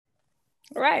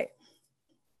All right.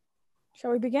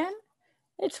 Shall we begin?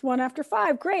 It's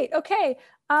 1:05. Great. Okay.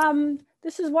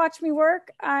 This is Watch Me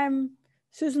Work. I'm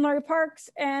Suzan-Lori Parks,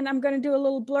 and I'm going to do a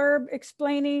little blurb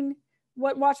explaining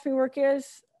what Watch Me Work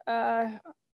is.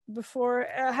 Before,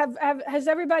 has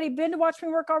everybody been to Watch Me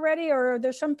Work already, or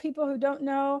there's some people who don't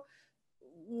know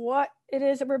what it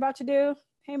is that we're about to do?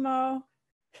 Hey, Mo.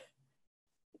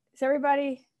 Is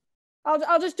everybody?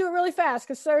 I'll just do it really fast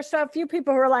because there's a few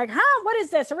people who are like, huh, what is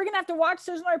this? Are we going to have to watch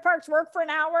Suzan-Lori Parks work for an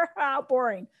hour? How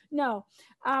boring. No.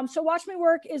 So Watch Me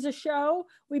Work is a show.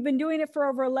 We've been doing it for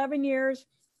over 11 years.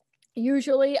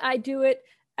 Usually I do it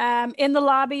in the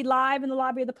lobby, live in the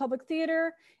lobby of the Public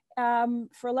Theater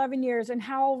for 11 years. And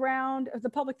HowlRound, the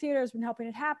Public Theater has been helping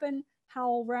it happen.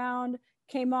 HowlRound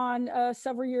came on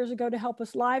several years ago to help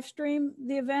us live stream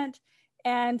the event.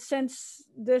 And since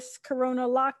this Corona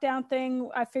lockdown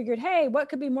thing, I figured, hey, what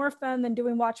could be more fun than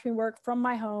doing Watch Me Work from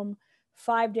my home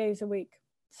 5 days a week?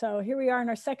 So here we are in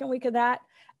our second week of that.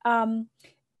 I'm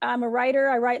a writer.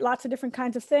 I write lots of different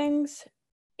kinds of things.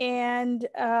 And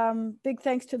big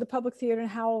thanks to the Public Theater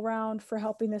and HowlRound for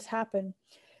helping this happen.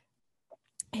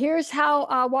 Here's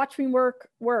how Watch Me Work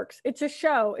works. It's a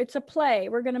show. It's a play.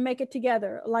 We're going to make it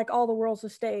together like all the world's a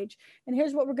stage. And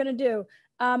here's what we're going to do.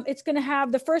 It's going to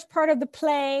have the first part of the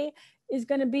play is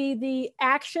going to be the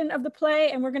action of the play,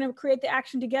 and we're going to create the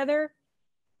action together.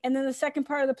 And then the second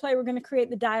part of the play, we're going to create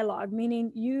the dialogue,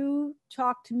 meaning you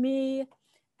talk to me,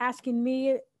 asking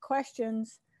me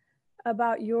questions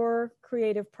about your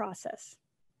creative process.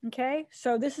 Okay,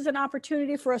 so this is an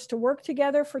opportunity for us to work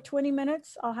together for 20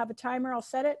 minutes. I'll have a timer, I'll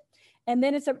set it. And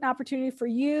then it's an opportunity for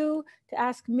you to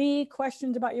ask me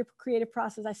questions about your creative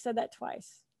process. I said that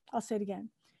twice. I'll say it again.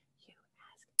 You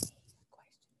ask me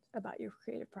questions about your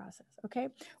creative process, okay?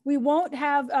 We won't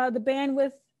have the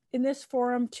bandwidth in this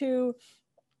forum to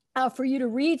for you to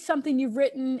read something you've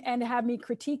written and to have me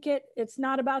critique it. It's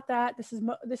not about that. This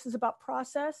is about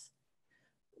process,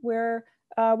 where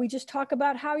we just talk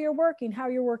about how you're working, how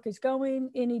your work is going,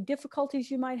 any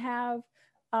difficulties you might have,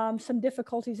 some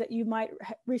difficulties that you might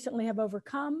recently have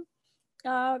overcome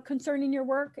concerning your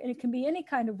work. And it can be any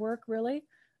kind of work, really.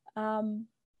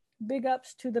 Big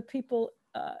ups to the people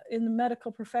in the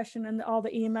medical profession and all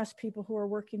the EMS people who are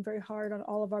working very hard on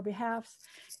all of our behalfs.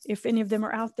 If any of them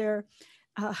are out there,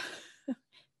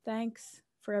 thanks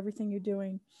for everything you're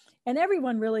doing. And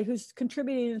everyone really who's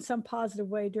contributing in some positive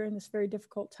way during this very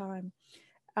difficult time.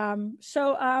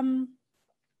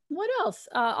 What else?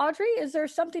 Audrey, is there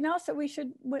something else that we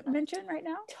should mention right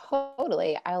now?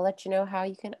 Totally. I'll let you know how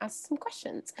you can ask some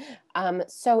questions.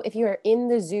 So if you're in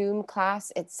the Zoom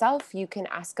class itself, you can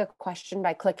ask a question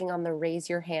by clicking on the raise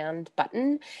your hand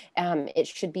button. It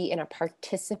should be in a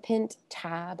participant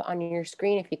tab on your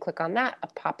screen. If you click on that, a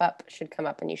pop-up should come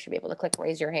up and you should be able to click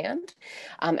raise your hand.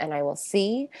 And I will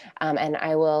see, and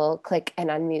I will click and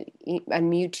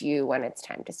unmute you when it's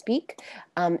time to speak.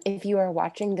 If you are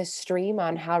watching the stream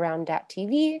on HowlRound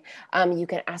TV, you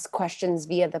can ask questions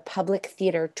via the Public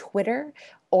Theater Twitter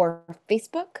or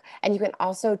Facebook, and you can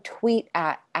also tweet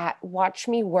at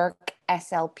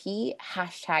WatchMeWorkSLP,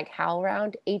 hashtag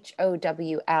HowlRound,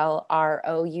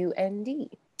 HowlRound.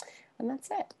 And that's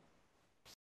it.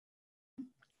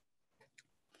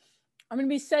 I'm going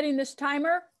to be setting this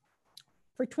timer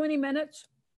for 20 minutes.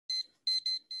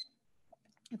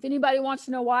 If anybody wants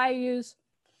to know why I use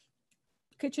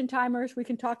kitchen timers, we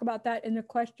can talk about that in the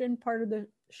question part of the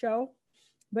show.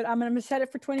 But I'm going to set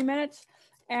it for 20 minutes,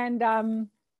 and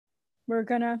we're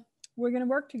gonna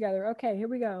work together. Okay, here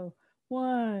we go.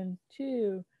 1,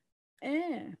 2,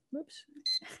 and whoops.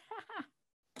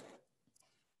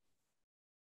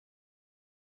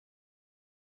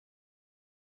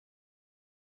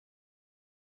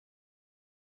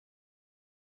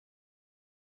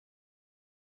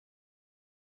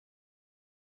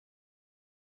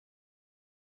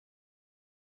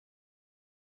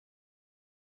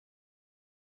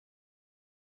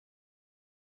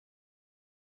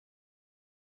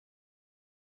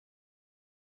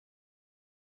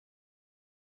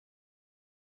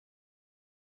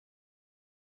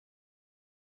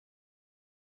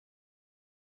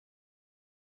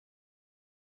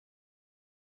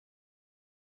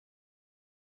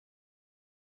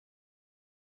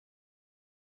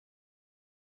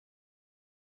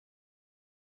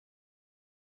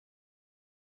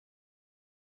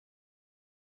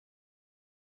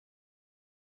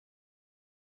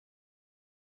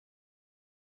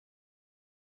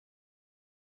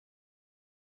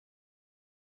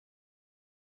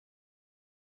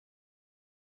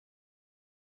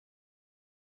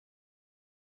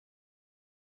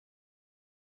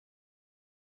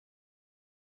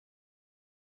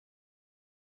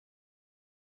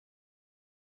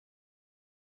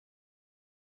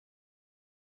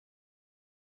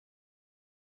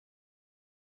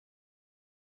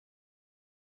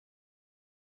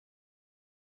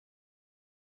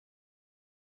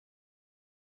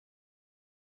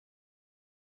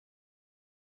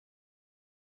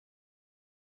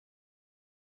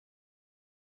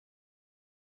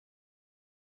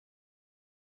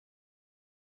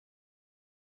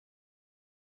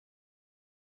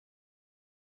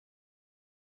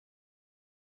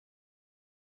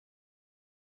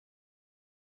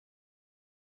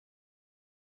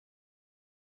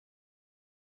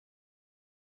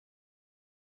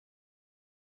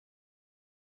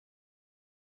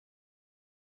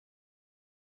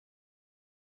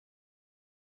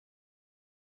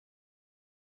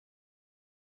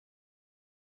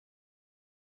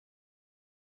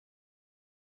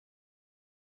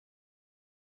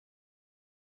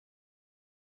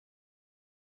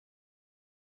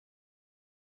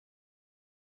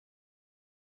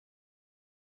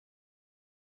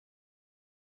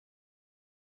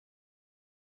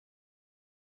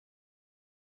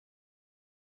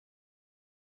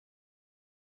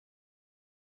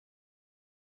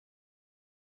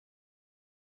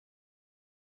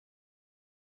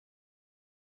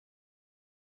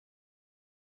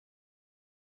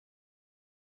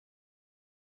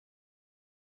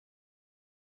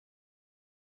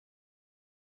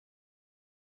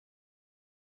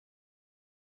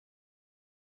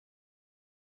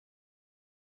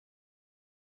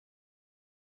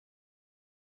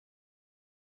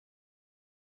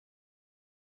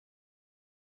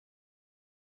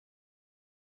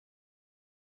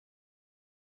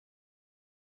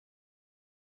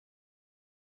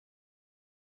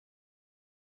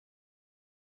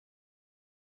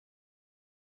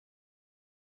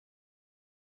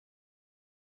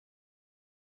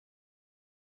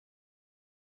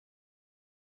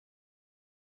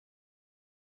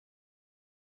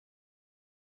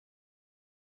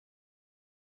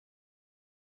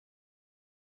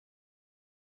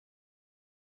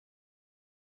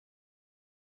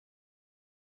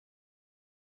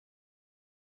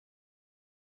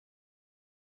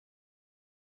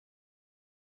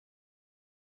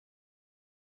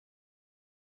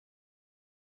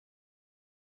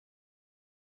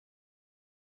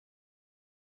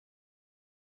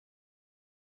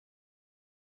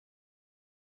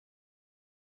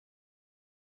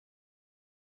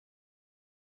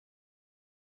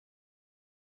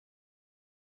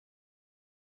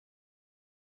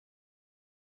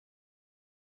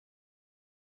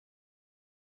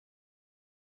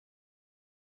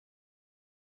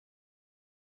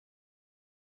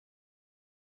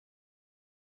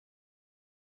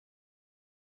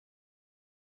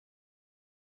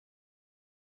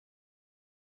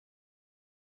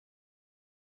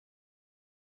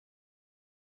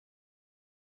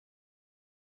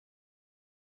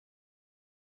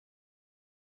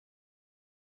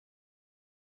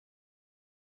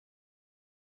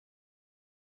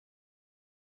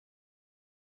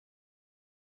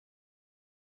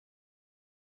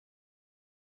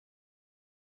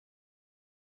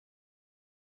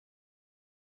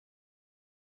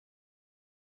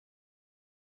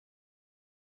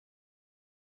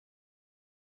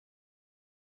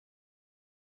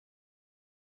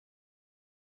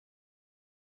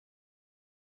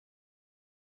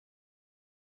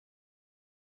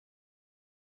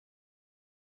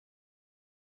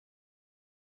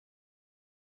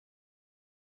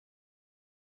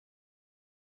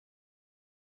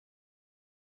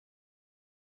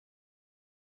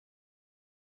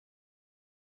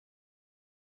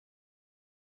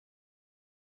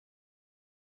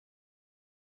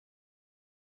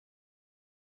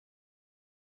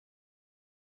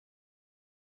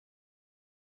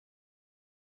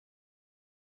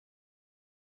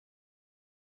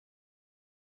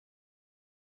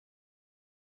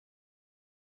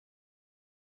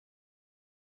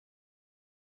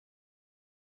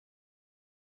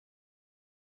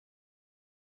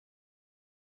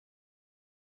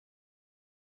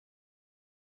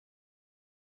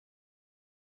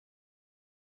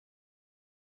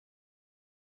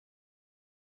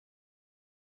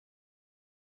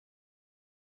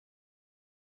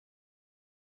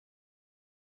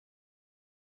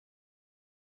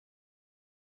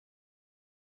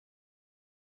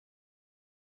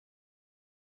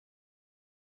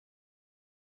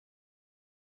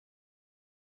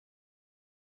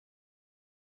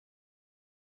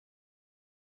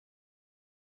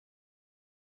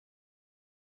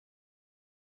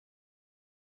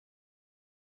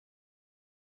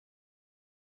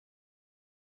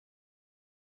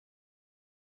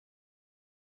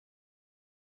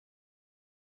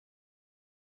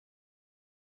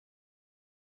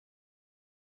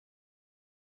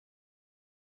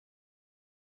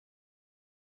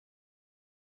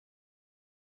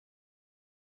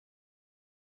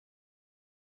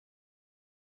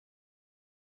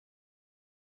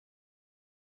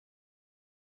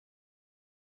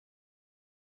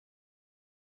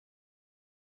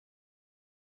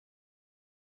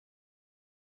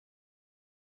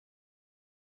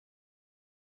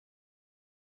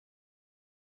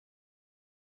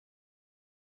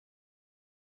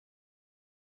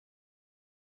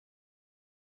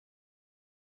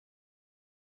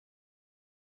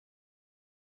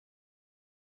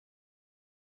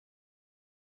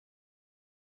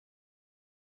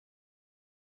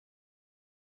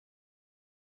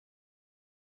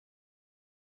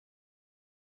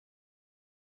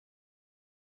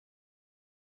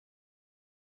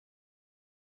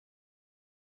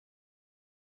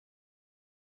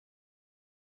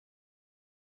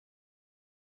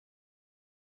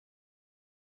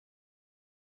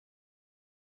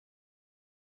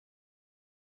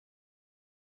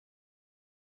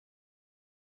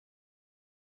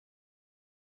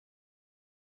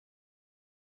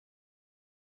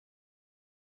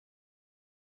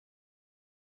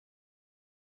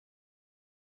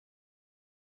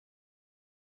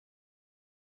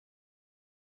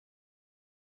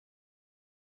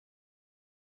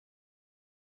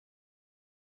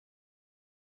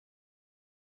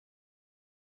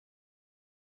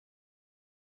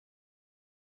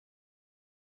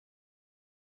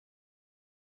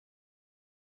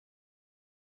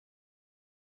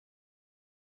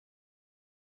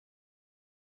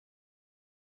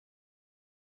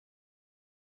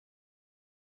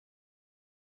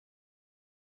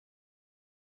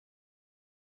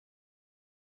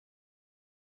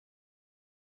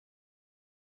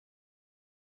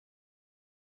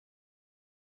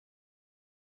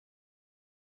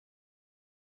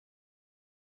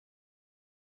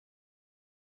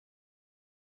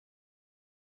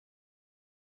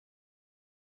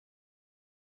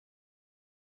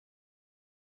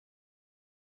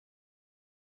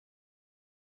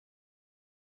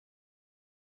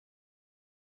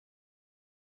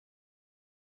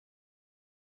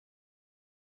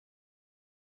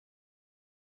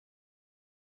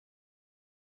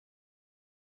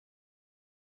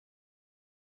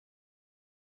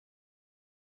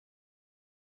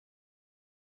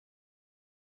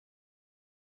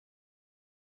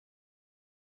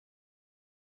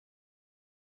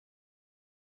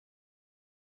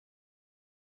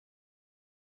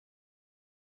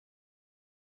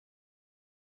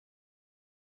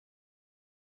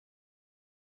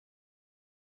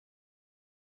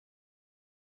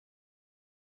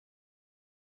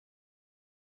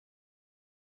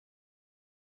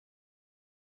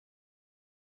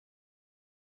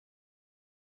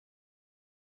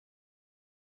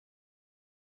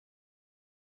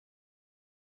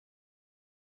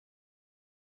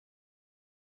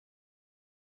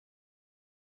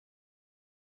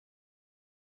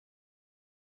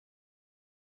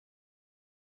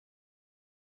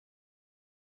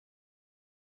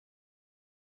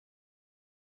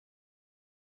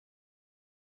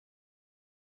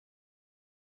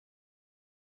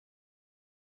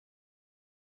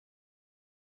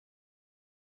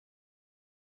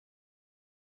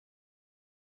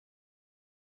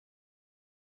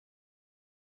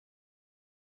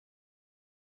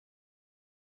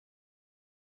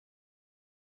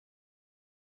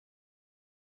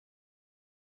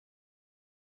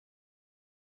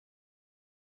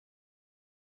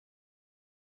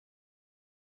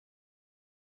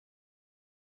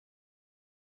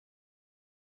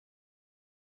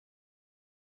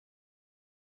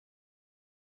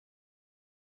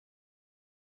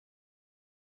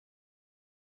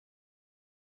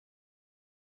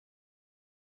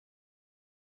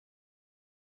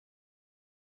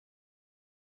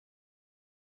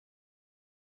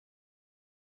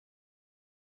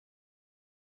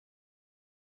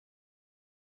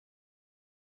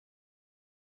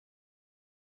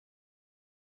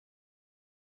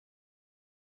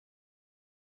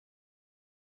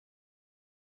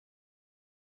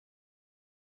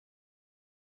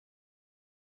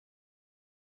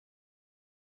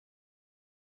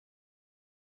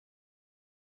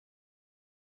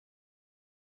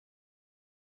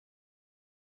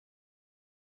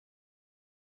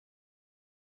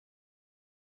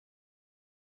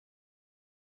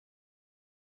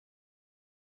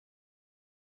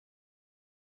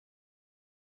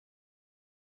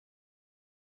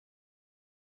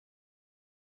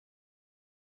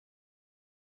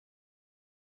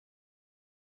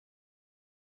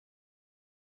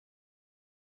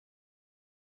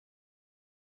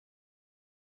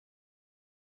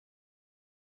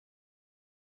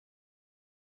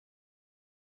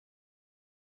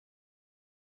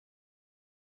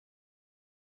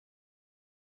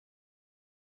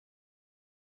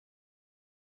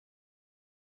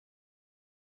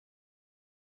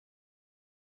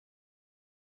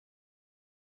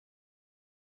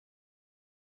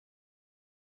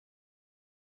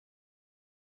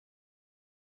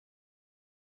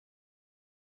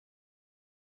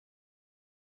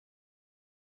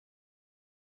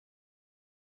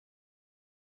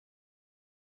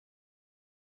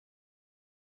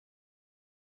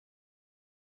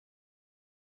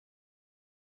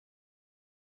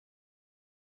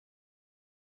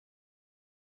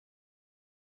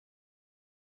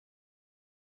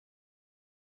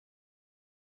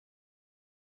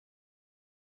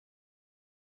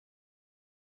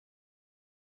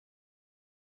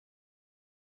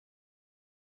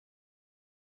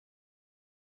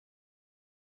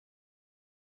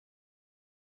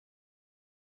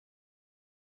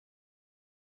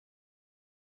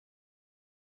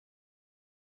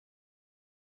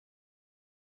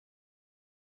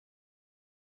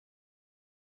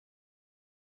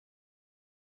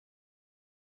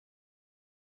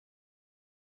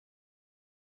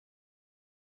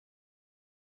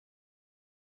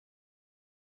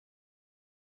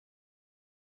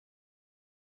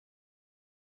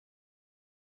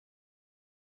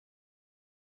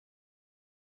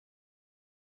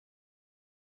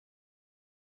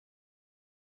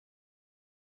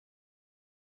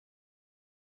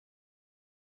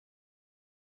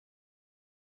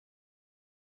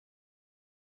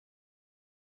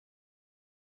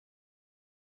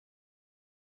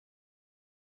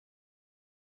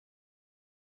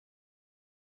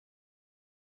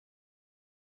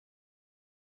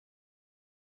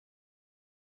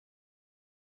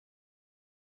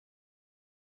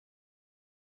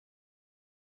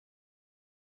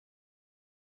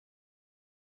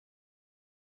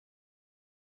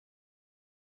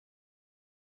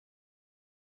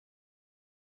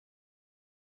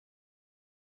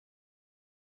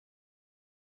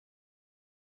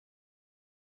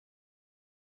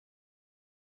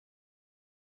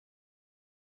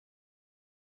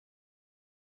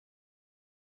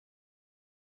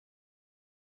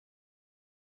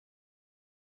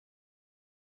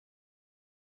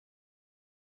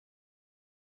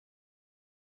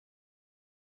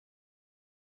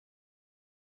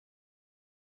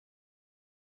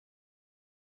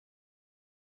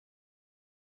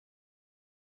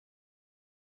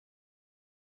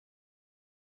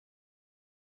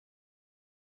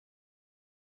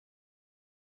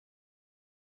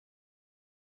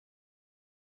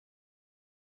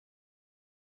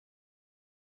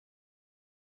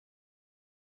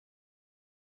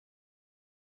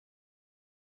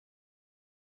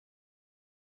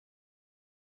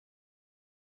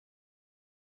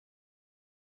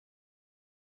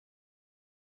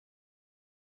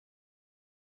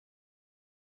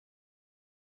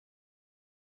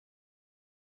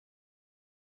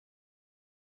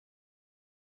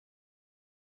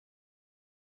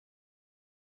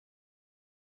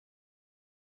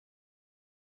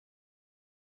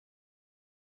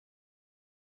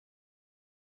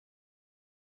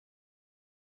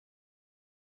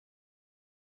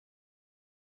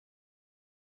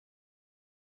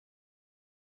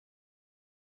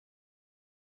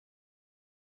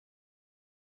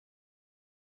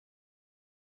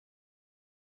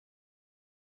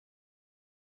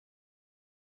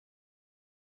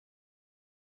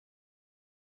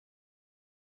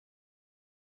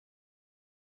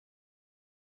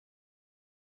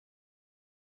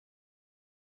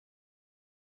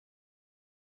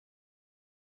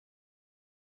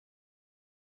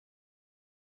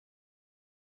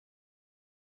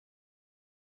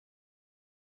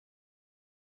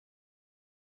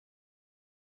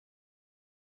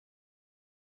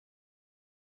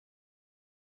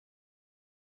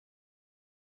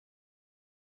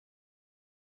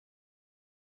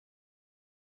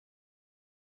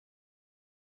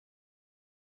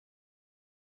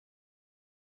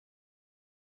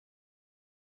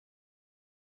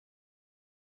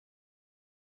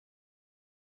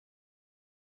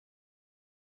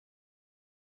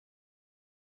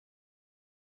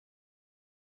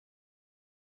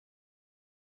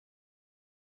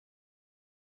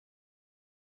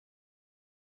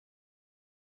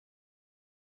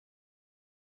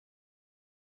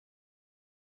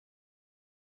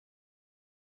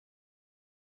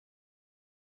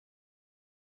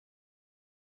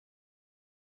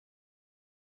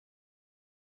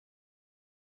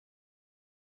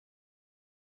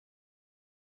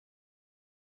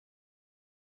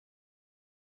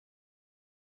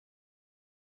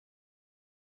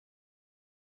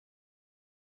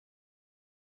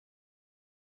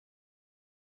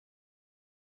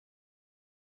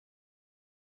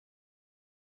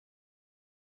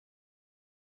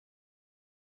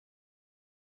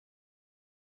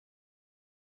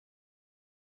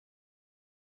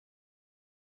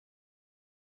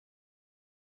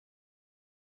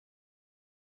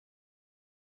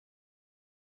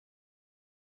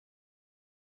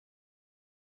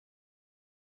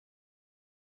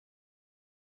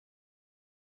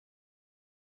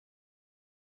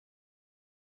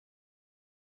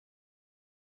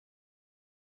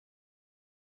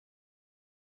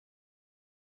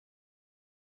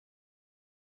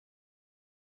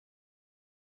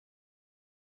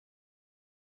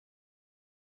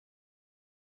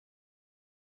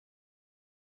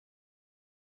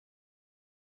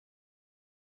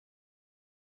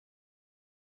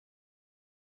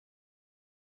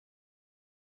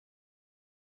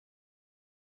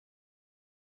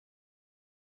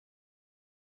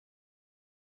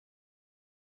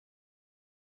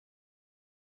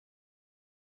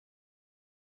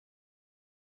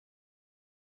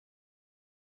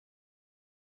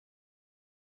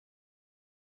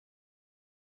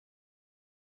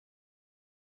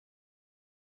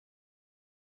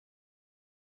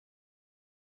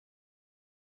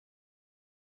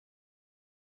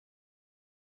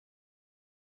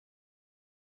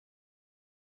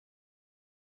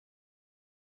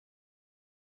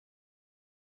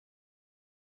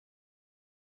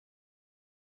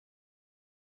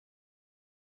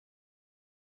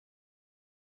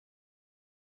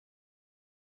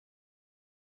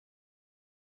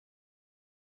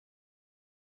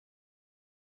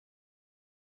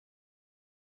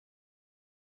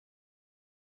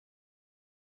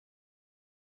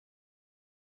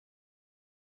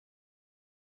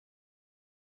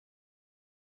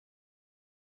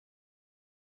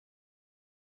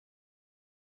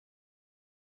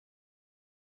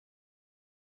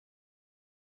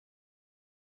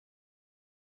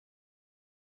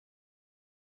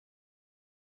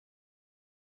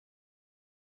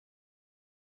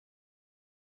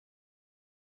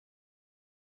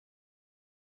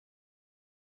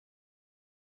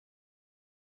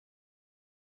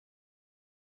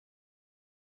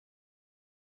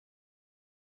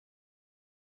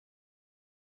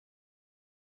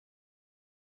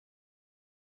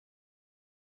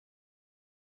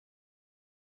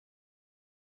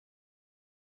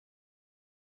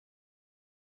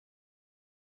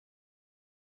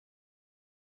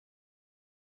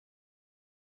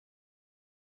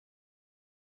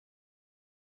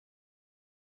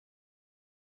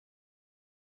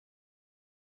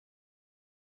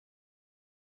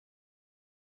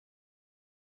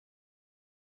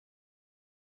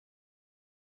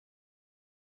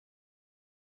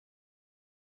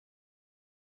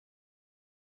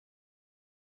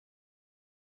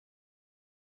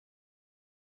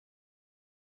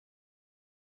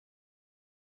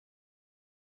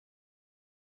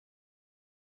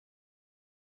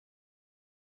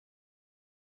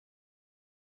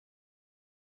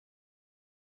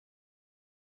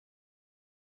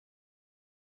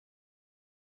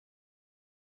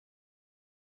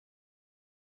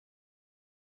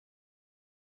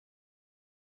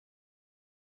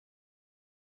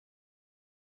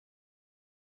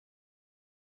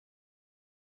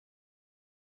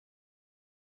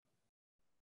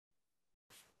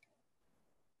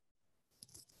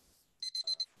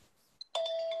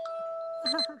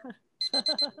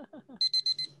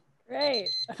 Great.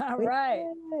 All right.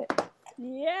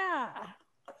 Yeah.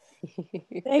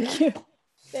 Thank you.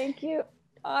 Thank you,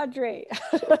 Audrey.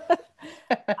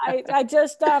 I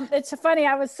just it's funny,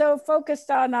 I was so focused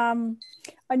on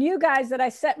you guys that I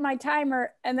set my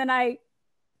timer and then I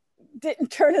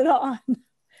didn't turn it on.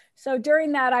 So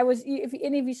during that, I was, if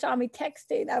any of you saw me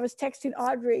texting, I was texting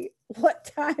Audrey,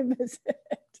 what time is it?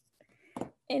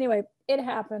 Anyway, it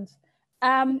happens.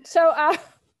 Yeah.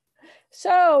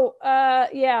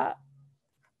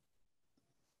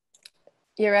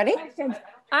 You ready?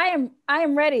 I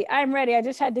am ready. I'm ready. I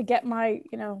just had to get my,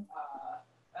 All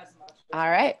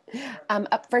right.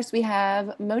 Up first, we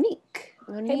have Monique.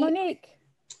 Hey, Monique.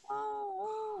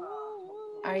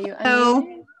 Are you Hello.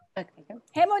 unmuted? Okay, go.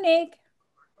 Hey, Monique.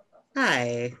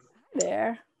 Hi.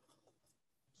 There.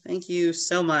 Thank you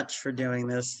so much for doing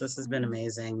this. This has been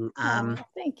amazing.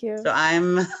 Thank you. So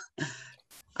I'm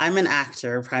an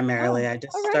actor primarily. I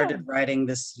just right started on. writing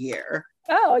this year.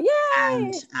 Oh,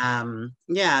 yay. And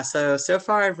yeah, so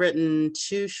far I've written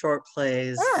 2 short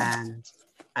plays and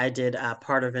I did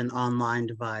part of an online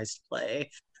devised play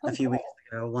a few weeks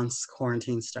ago once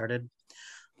quarantine started.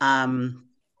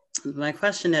 My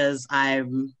question is, I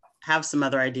have some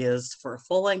other ideas for a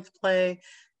full-length play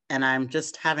and I'm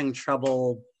just having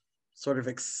trouble sort of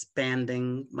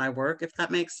expanding my work, if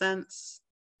that makes sense.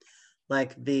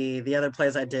 Like the other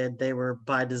plays I did, they were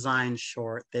by design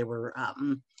short. They were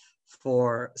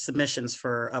for submissions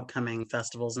for upcoming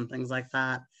festivals and things like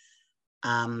that.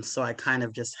 So I kind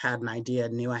of just had an idea,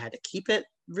 knew I had to keep it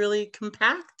really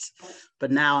compact,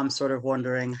 but now I'm sort of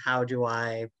wondering, how do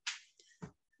I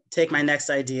take my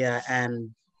next idea and,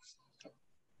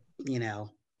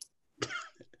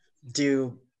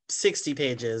 do 60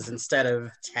 pages instead of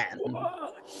 10?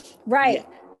 Right. Yeah.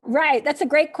 Right. That's a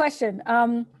great question.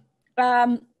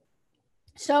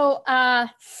 So how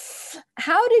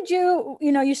did you,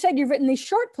 you said you've written these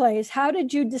short plays. How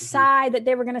did you decide that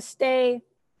they were going to stay,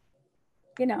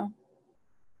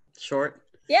 Short?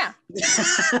 Yeah.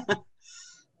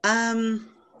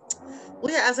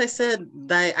 Well, yeah, as I said,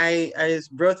 I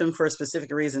wrote them for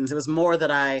specific reasons. It was more that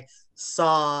I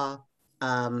saw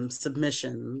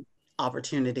submission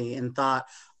opportunity and thought,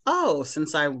 oh,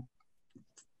 since I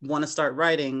want to start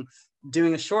writing,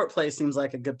 doing a short play seems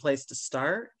like a good place to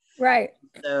start. Right.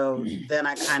 So then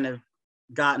I kind of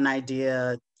got an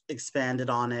idea, expanded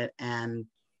on it, and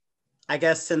I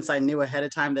guess since I knew ahead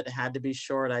of time that it had to be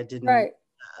short, I didn't. Right.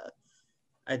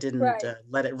 I didn't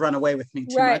let it run away with me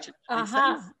too much.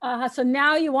 So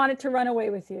now you want it to run away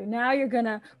with you. Now you're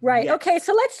gonna Yes. Okay,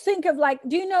 so let's think of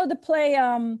do you know the play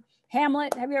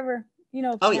Hamlet? Have you ever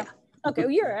Oh, yeah. Okay,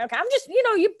 well, I'm just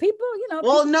you people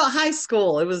Well, no, high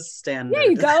school, it was standard. There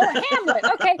you go, Hamlet.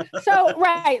 Okay, so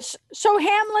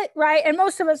Hamlet, right? And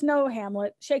most of us know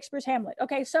Hamlet, Shakespeare's Hamlet.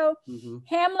 Okay, so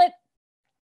Hamlet,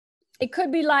 it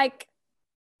could be like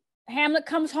Hamlet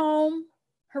comes home.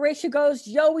 Horatio goes,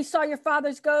 yo, we saw your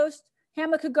father's ghost.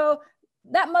 Hamlet could go,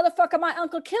 that motherfucker, my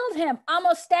uncle killed him. I'm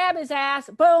gonna stab his ass.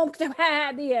 Boom,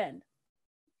 at the end.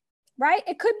 Right?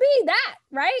 It could be that,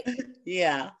 right?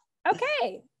 Yeah.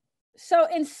 Okay. So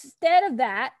instead of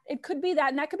that, it could be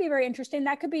that, and that could be very interesting.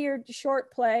 That could be your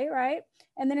short play, right?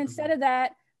 And then instead of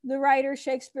that, the writer,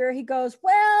 Shakespeare, he goes,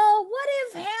 well, what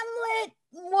if Hamlet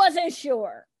wasn't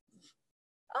sure?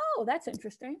 Oh, that's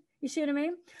interesting. You see what I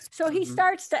mean? So he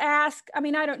starts to ask, I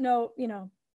don't know,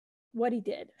 what he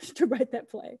did to write that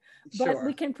play, but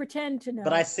we can pretend to know.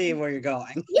 But I see where you're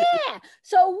going. Yeah.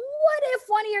 So what if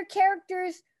one of your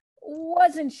characters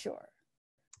wasn't sure?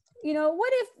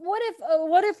 What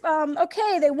if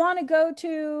okay, they want to go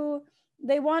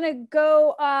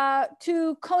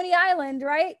to Coney Island,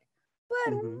 right?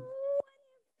 But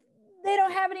they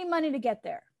don't have any money to get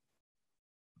there.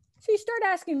 So you start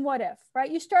asking what if, right?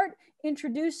 You start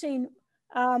introducing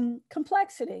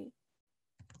complexity,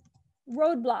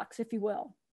 roadblocks, if you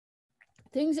will,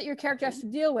 things that your character has to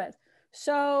deal with.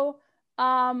 So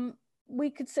we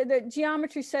could say that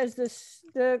geometry says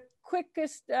the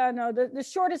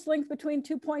shortest length between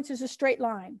 2 points is a straight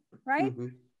line, right?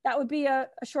 That would be a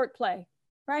short play,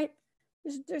 right?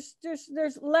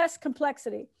 There's less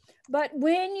complexity. But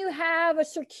when you have a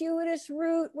circuitous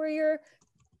route where your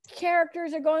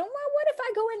characters are going, well, what if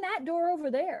I go in that door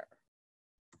over there?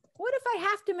 What if I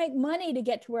have to make money to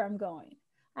get to where I'm going?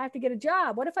 I have to get a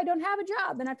job. What if I don't have a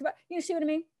job? Then I have to, you see what I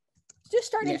mean? Just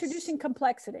start introducing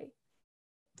complexity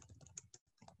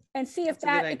and see if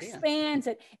that expands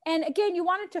it. And again, you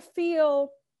want it to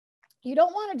feel, you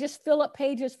don't want to just fill up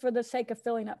pages for the sake of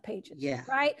filling up pages,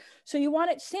 right? So you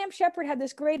want it, Sam Shepard had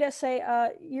this great essay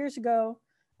years ago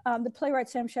the playwright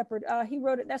Sam Shepard, he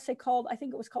wrote an essay called, I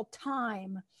think it was called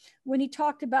Time, when he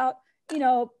talked about, you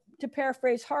know, to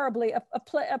paraphrase horribly,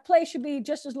 a play should be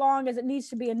just as long as it needs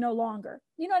to be and no longer.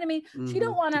 You know what I mean? So you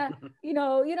don't want to, you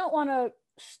know, you don't want to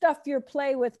stuff your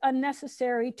play with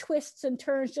unnecessary twists and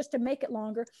turns just to make it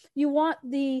longer. You want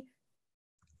the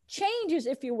changes,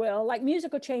 if you will, like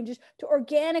musical changes, to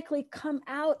organically come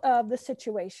out of the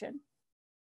situation,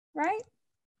 right?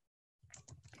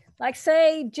 Like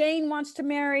say Jane wants to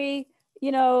marry,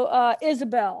 you know,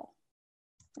 Isabel,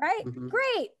 right?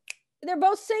 Great. They're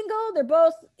both single, they're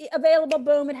both available,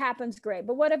 boom, it happens, great.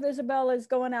 But what if Isabel is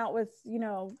going out with, you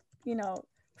know,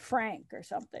 Frank or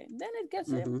something? Then it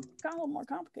gets a little more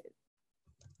complicated.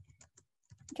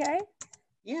 Okay?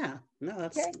 Yeah, no,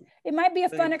 that's okay. It might be a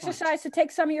fun exercise to take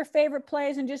some of your favorite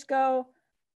plays and just go,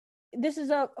 this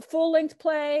is a full-length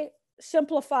play,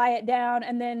 simplify it down,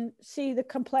 and then see the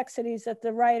complexities that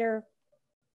the writer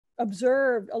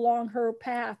observed along her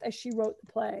path as she wrote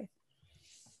the play.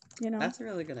 You know, that's a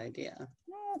really good idea.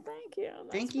 Oh, thank you.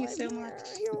 Thank you so much.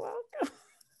 You're welcome.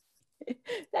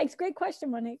 Thanks. Great question,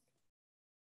 Monique.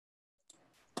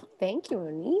 Thank you,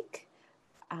 Monique.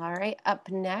 All right, up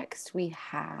next we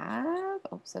have,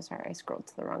 oh, so sorry, I scrolled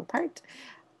to the wrong part.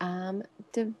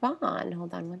 Devon,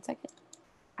 hold on one second.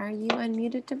 Are you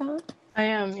unmuted, Devon? I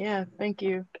am, yeah, thank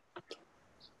you.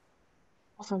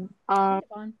 Awesome.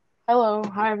 Devon. Hello,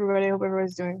 hi everybody, hope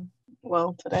everybody's doing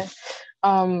well today.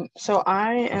 So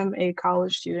I am a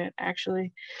college student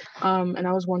actually, and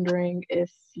I was wondering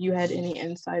if you had any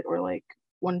insight or like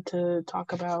wanted to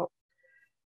talk about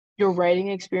your writing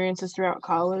experiences throughout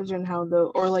college and how the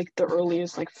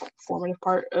earliest like formative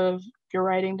part of your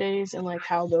writing days and like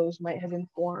how those might have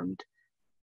informed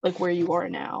like where you are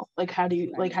now. Like how do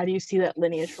you see that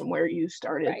lineage from where you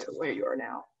started to where you are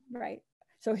now? Right.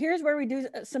 So here's where we do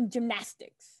some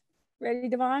gymnastics. Ready,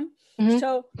 Devon?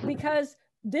 So because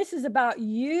this is about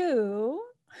you,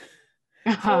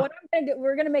 so what I'm going to do,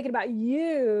 we're going to make it about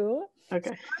you. Okay.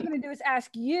 So what I'm going to do is ask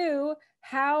you,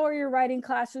 how are your writing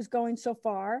classes going so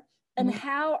far? And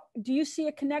how do you see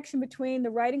a connection between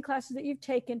the writing classes that you've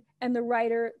taken and the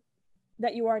writer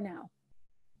that you are now?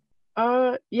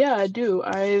 Yeah, I do.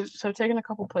 I've taken a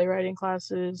couple playwriting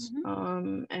classes,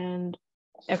 and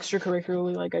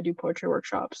extracurricularly, like I do poetry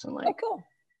workshops and like,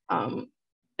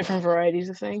 different varieties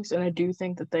of things. And I do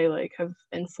think that they like have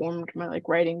informed my like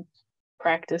writing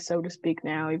practice, so to speak,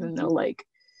 now, even though like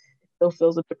it still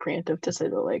feels a bit preemptive to say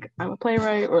that like I'm a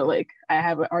playwright or like I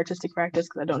have an artistic practice,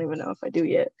 because I don't even know if I do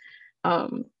yet.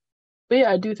 But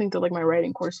yeah, I do think that like my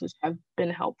writing courses have been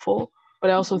helpful, but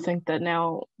I also think that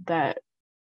now that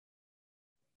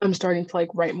I'm starting to like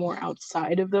write more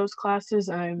outside of those classes,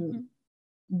 I'm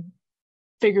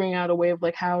figuring out a way of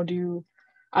like, how do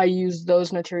I use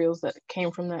those materials that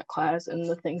came from that class and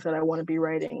the things that I want to be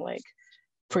writing like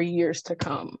for years to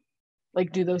come?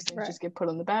 Like, do those things just get put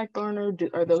on the back burner?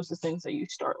 Are those the things that you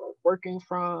start like working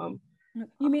from?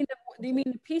 You mean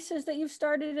the pieces that you've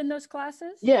started in those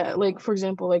classes? Yeah, like for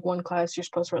example, like one class you're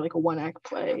supposed to write like a 1-act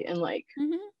play, and like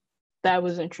that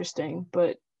was interesting,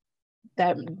 but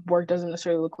that work doesn't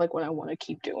necessarily look like what I want to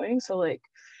keep doing. So like,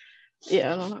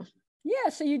 yeah, I don't know. Yeah,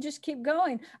 so you just keep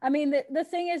going. I mean, the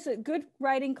thing is that good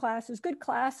writing classes, good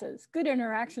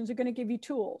interactions are going to give you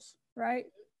tools, right?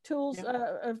 Tools, a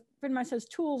friend of mine says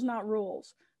tools, not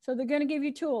rules. So they're going to give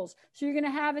you tools. So you're going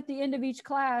to have at the end of each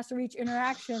class or each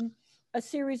interaction, a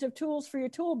series of tools for your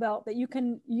tool belt that you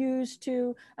can use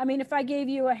to, I mean, if I gave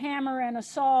you a hammer and a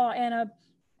saw and a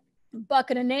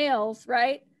bucket of nails,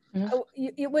 right?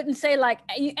 You wouldn't say like,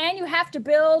 and you have to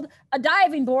build a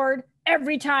diving board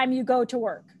every time you go to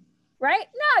work. Right?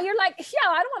 No, you're like, yeah,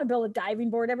 I don't want to build a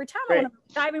diving board every time. I want to build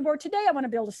a diving board today. I want to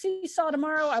build a seesaw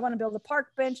tomorrow. I want to build a park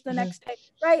bench the next day.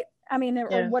 Right? I mean,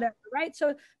 or whatever. Right?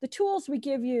 So the tools we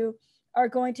give you are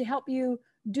going to help you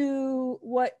do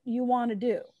what you want to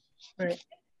do. Right.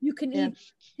 You can either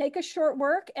take a short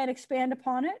work and expand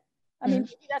upon it. I mean,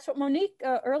 that's what Monique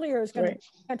earlier is going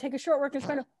to take a short work and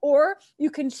expand it. Or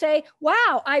you can say,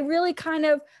 wow, I really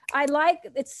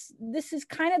this is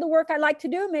kind of the work I like to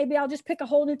do. Maybe I'll just pick a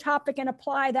whole new topic and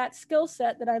apply that skill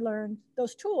set that I learned,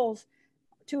 those tools,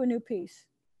 to a new piece.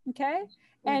 Okay.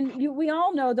 And we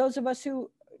all know, those of us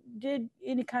who did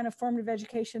any kind of formative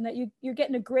education, that you're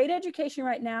getting a great education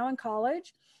right now in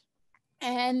college.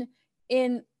 And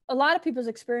in a lot of people's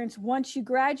experience, once you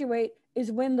graduate is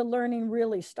when the learning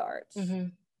really starts.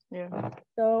 Yeah.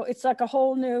 So it's like a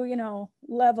whole new,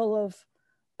 level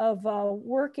of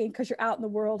working, because you're out in the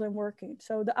world and working.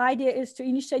 So the idea is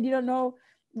and you said you don't know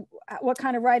what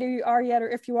kind of writer you are yet, or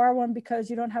if you are one, because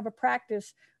you don't have a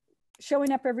practice.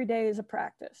 Showing up every day is a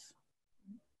practice.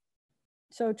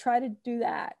 So try to do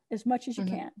that as much as you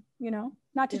can, you know,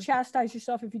 not to chastise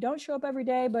yourself if you don't show up every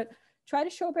day, but try to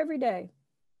show up every day.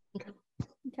 Okay.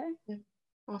 Okay. Yeah.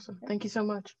 Awesome. Thank you so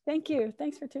much. Thank you.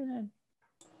 Thanks for tuning in.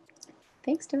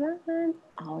 Thanks, Devon.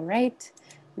 All right.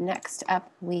 Next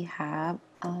up, we have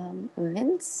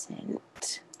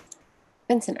Vincent.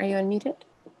 Vincent, are you unmuted?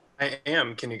 I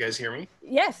am. Can you guys hear me?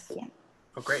 Yes. Yeah.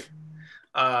 Oh, great.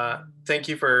 Thank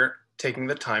you for taking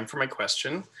the time for my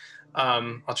question.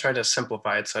 I'll try to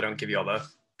simplify it so I don't give you all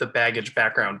the baggage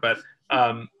background, but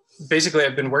basically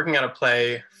I've been working on a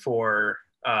play for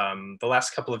the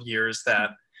last couple of years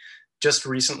that just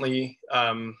recently,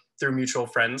 through mutual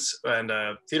friends and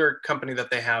a theater company that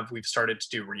they have, we've started to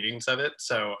do readings of it.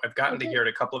 So I've gotten to hear it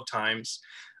a couple of times.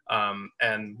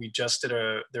 And we just did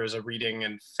there was a reading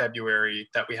in February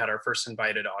that we had our first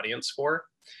invited audience for.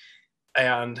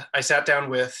 And I sat down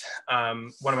with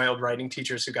one of my old writing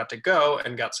teachers who got to go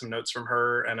and got some notes from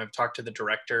her. And I've talked to the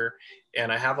director,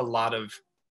 and I have a lot of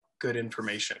good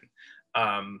information.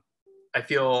 I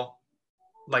feel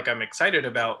like I'm excited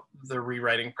about the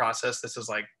rewriting process. This is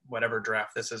like whatever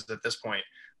draft this is at this point.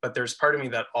 But there's part of me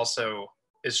that also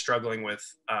is struggling with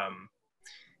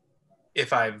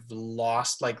if I've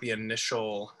lost like the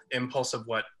initial impulse of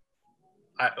what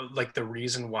like the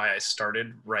reason why I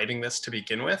started writing this to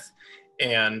begin with,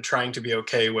 and trying to be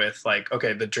okay with like,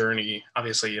 okay, the journey,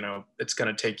 obviously, you know, it's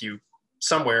going to take you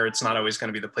somewhere. It's not always going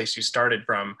to be the place you started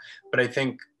from. But I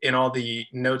think in all the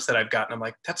notes that I've gotten, I'm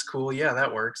like, that's cool. Yeah,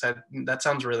 that works. That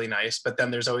sounds really nice. But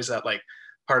then there's always that like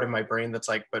part of my brain that's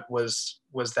like, but was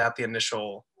that the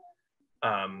initial,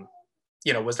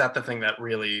 you know, was that the thing that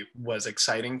really was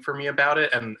exciting for me about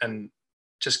it? And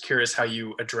just curious how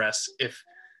you address if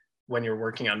when you're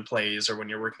working on plays or when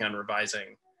you're working on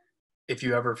revising, if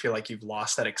you ever feel like you've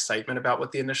lost that excitement about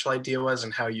what the initial idea was,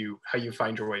 and how you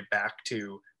find your way back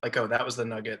to like, oh, that was the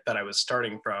nugget that I was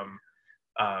starting from.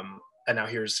 And now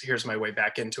here's my way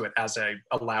back into it as I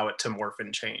allow it to morph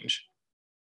and change.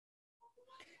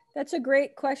 That's a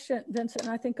great question, Vincent.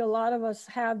 And I think a lot of us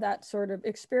have that sort of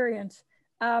experience.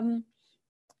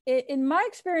 In my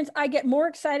experience, I get more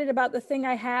excited about the thing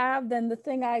I have than the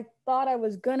thing I thought I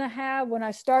was gonna have when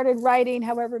I started writing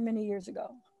however many years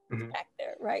ago. Back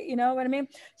there, right? You know what I mean?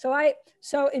 So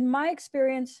in my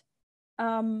experience,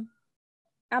 I'm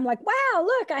like, wow,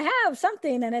 look, I have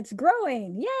something and it's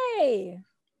growing, yay.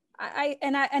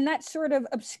 And that sort of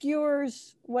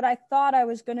obscures what I thought I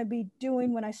was gonna be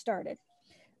doing when I started.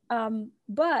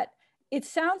 But it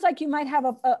sounds like you might have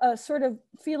a sort of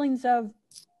feelings of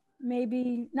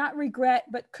maybe not regret,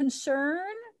 but concern.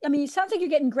 I mean, it sounds like you're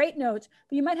getting great notes,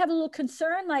 but you might have a little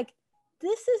concern, like,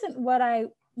 this isn't what I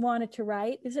wanted to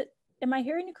write. Am I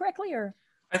hearing you correctly? Or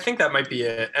I think that might be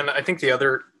it. And I think the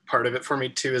other part of it for me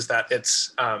too is that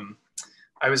it's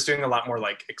I was doing a lot more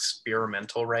like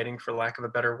experimental writing, for lack of a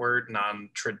better word,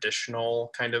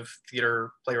 non-traditional kind of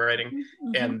theater playwriting.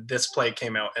 And this play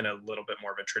came out in a little bit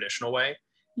more of a traditional way.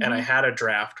 And I had a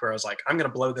draft where I was like, I'm going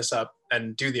to blow this up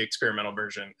and do the experimental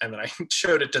version. And then I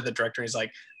showed it to the director, and he's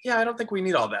like, yeah, I don't think we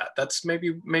need all that. That's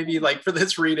maybe like for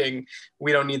this reading,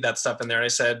 we don't need that stuff in there. And I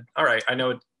said, all right, I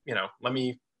know, you know, let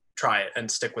me try it and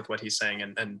stick with what he's saying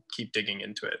and keep digging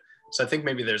into it. So I think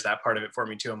maybe there's that part of it for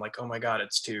me too. I'm like, oh my God,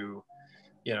 it's too,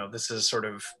 you know, this is sort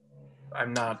of,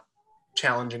 I'm not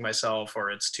challenging myself, or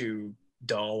it's too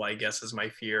dull, I guess, is my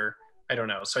fear. I don't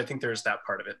know. So I think there's that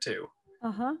part of it too.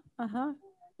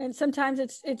 And sometimes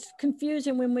it's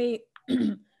confusing when we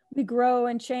we grow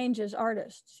and change as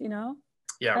artists, you know?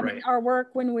 Yeah, I right. mean, our work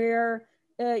when we're,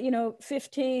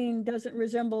 15 doesn't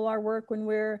resemble our work when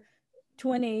we're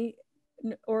 20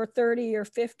 or 30 or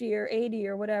 50 or 80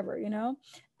 or whatever, you know?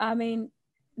 I mean,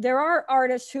 there are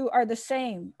artists who are the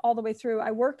same all the way through.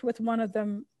 I worked with one of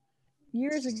them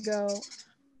years ago.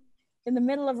 In the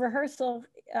middle of rehearsal,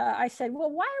 I said,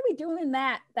 well, why are we doing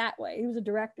that way? He was a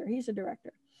director. He's a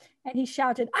director. And he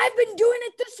shouted, I've been doing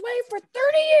it this way for 30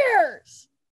 years.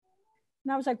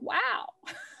 And I was like, wow.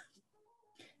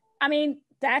 I mean,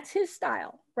 that's his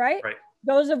style, right? Right.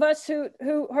 Those of us who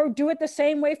do it the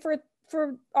same way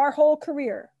for our whole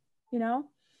career, you know?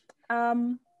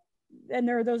 And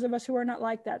there are those of us who are not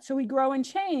like that. So we grow and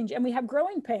change, and we have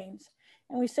growing pains.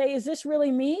 And we say, is this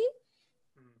really me?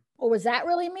 Or was that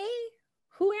really me?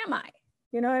 Who am I?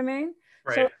 You know what I mean?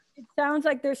 Right. So it sounds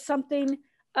like there's something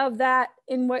of that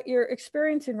in what you're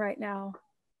experiencing right now.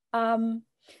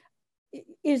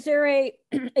 Is there a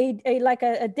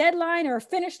deadline or a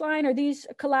finish line? Are these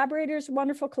collaborators,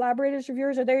 wonderful collaborators of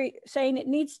yours, are they saying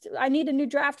I need a new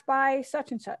draft by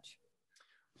such and such?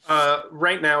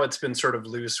 Right now it's been sort of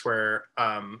loose where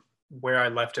where I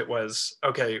left it was,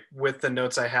 okay, with the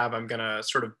notes I have, I'm gonna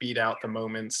sort of beat out the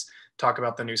moments, talk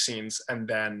about the new scenes, and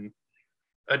then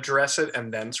address it,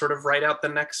 and then sort of write out the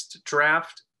next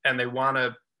draft. And they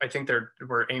wanna, I think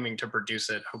we're aiming to produce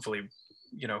it, hopefully,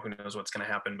 you know, who knows what's gonna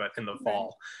happen, but in the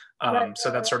fall. So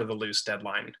that's sort of the loose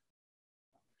deadline.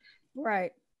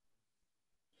 Right.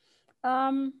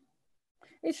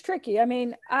 It's tricky. I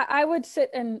mean, I would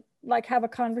sit and like have a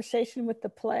conversation with the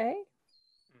play.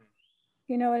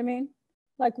 You know what I mean?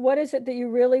 Like, what is it that you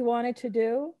really wanted to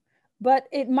do? But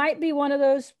it might be one of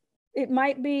those, it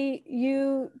might be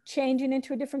you changing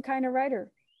into a different kind of writer.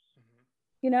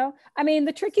 You know, I mean,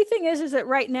 the tricky thing is that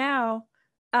right now,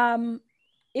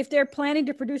 if they're planning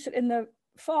to produce it in the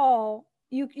fall,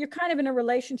 you're kind of in a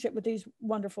relationship with these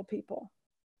wonderful people.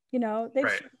 You know,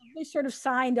 they sort of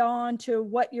signed on to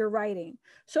what you're writing.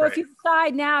 So if you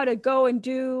decide now to go and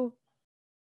do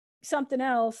something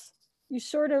else, you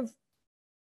sort of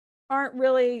aren't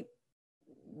really,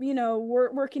 you know,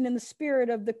 working in the spirit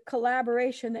of the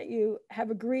collaboration that you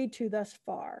have agreed to thus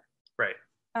far. Right.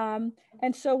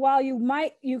 And so while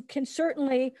you can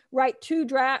certainly write two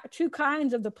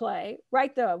kinds of the play,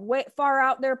 write the way far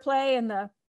out there play and the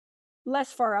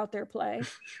less far out there play.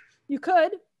 You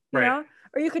could, you know,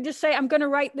 or you could just say, I'm going to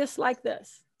write this like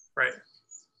this. Right.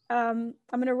 I'm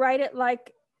going to write it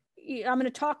like, I'm going to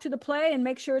talk to the play and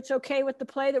make sure it's okay with the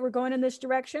play that we're going in this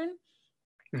direction.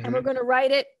 And we're going to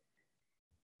write it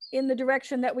in the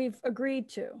direction that we've agreed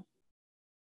to,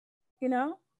 you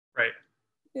know? Right.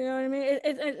 You know what I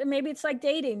mean? Maybe it's like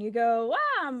dating. You go,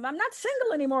 wow, I'm not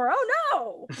single anymore. Oh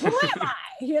no, who am I?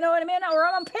 You know what I mean? Or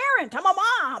I'm a parent, I'm a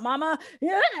mom,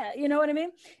 you know what I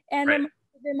mean? And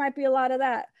there might be a lot of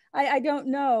that. I don't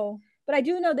know, but I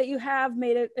do know that you have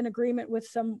made an agreement with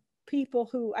some people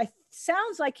who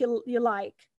sounds like you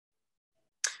like.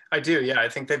 I do, yeah. I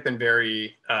think they've been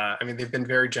very, they've been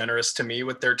very generous to me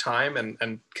with their time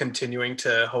and continuing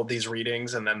to hold these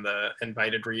readings and then the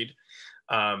invited read.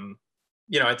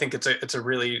 You know, I think it's a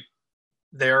really,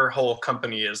 their whole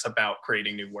company is about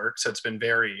creating new work. So it's been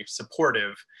very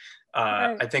supportive.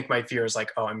 I think my fear is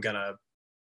like, oh, I'm gonna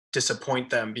disappoint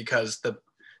them because the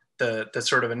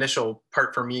sort of initial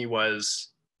part for me was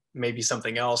maybe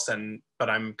something else, but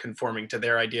I'm conforming to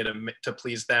their idea to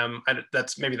please them.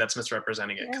 That's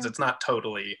misrepresenting it, because it's not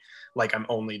totally like I'm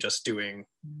only just doing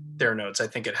their notes. I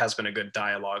think it has been a good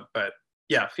dialogue, but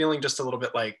yeah, feeling just a little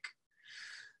bit like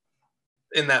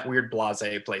in that weird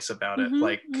blasé place about it.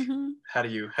 Like, how do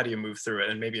you move through it?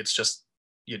 And maybe it's just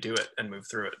you do it and move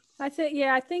through it. I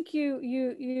think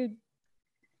you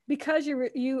because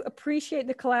you appreciate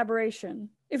the collaboration.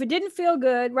 If it didn't feel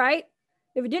good, right?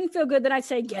 If it didn't feel good, then I'd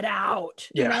say get out,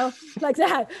 you know, like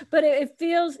that. But it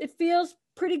feels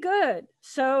pretty good.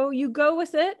 So you go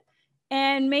with it,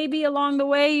 and maybe along the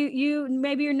way,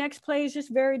 maybe your next play is just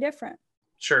very different.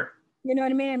 Sure. You know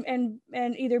what I mean?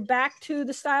 And either back to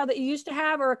the style that you used to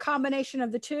have, or a combination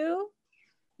of the two.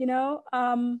 You know,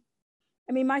 I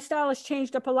mean, my style has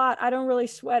changed up a lot. I don't really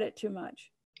sweat it too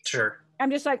much. Sure.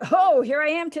 I'm just like, oh, here I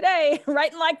am today,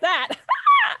 writing like that.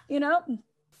 You know.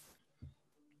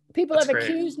 People have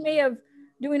accused me of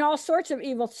doing all sorts of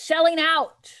evil, selling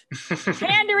out,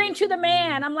 pandering to the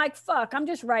man. I'm like, fuck, I'm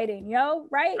just writing,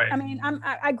 right? I mean,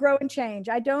 I grow and change.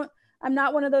 I'm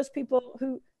not one of those people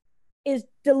who is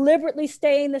deliberately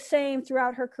staying the same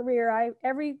throughout her career.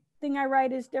 Everything I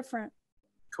write is different.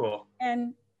 Cool.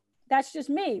 And that's just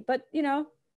me. But, you know,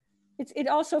 it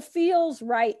also feels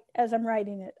right as I'm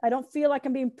writing it. I don't feel like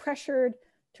I'm being pressured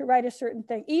to write a certain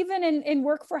thing, even in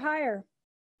work for hire.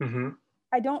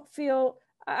 I don't feel,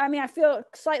 I feel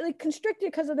slightly constricted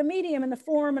because of the medium and the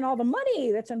form and all the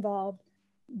money that's involved,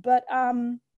 but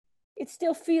it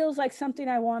still feels like something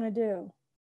I want to do.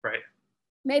 Right.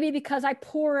 Maybe because I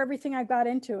pour everything I got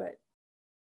into it.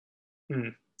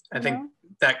 I think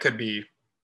that could be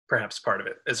perhaps part of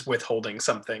it, is withholding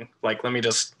something. Like, let me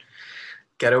just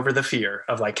get over the fear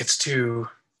of like, it's too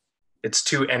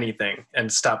anything, and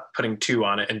stop putting two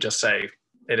on it and just say,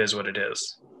 it is what it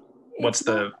is.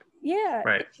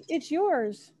 It's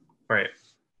yours. Right.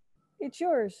 It's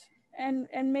yours. And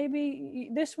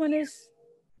maybe this one is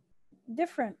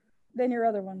different than your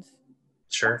other ones.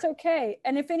 Sure. That's okay.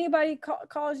 And if anybody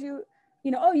calls you,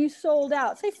 you know, oh, you sold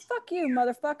out, say, fuck you,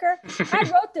 motherfucker. I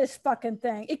wrote this fucking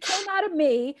thing. It came out of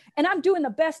me, and I'm doing the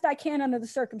best I can under the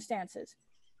circumstances.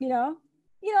 You know,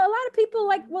 a lot of people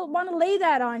will want to lay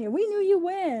that on you. We knew you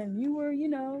when you were, you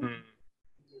know,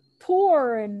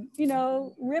 poor and, you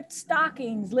know, ripped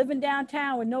stockings, living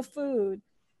downtown with no food.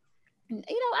 And,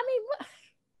 you know, I mean,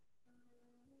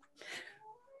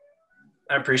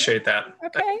 I appreciate that.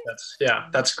 Okay.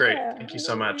 That's great. Yeah. Thank you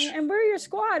so much. And we're your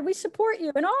squad. We support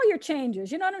you in all your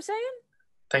changes. You know what I'm saying?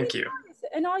 Thank you.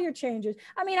 And all your changes.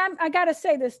 I mean, I got to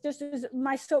say this, just as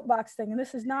my soapbox thing, and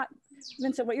this is not,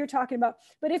 Vincent, what you're talking about,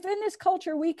 but if in this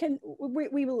culture we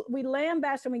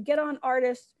lambast and we get on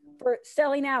artists for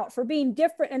selling out, for being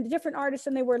different and different artists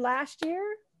than they were last year,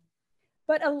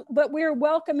 but we're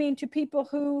welcoming to people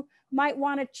who might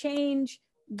want to change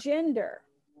gender.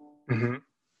 Mm-hmm.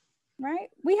 Right?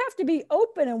 We have to be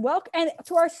open and welcome, and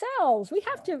to ourselves, we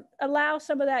have to allow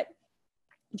some of that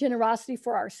generosity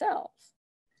for ourselves.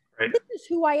 Right. This is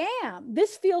who I am.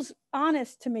 This feels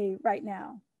honest to me right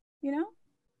now, you know?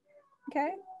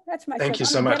 Okay, that's my Thank you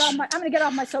so much. I'm gonna get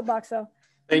off my soapbox though.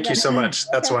 Thank you so much.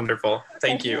 That's wonderful.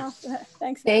 Thank you.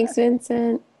 Thanks. Thanks,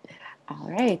 Vincent. All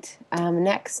right.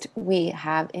 Next, we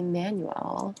have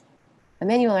Emmanuel.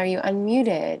 Emmanuel, are you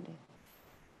unmuted?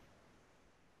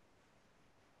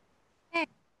 Hey.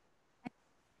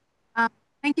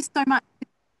 Thank you so much.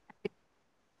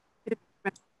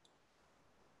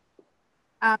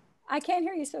 I can't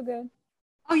hear you so good.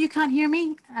 Oh, you can't hear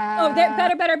me?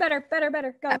 Better.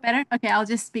 Go. Better? Okay, I'll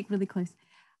just speak really close.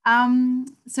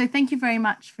 So thank you very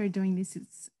much for doing this.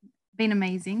 It's been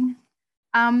amazing.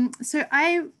 So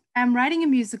I am writing a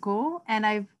musical and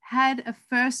I've had a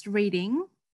first reading,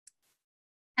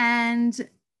 and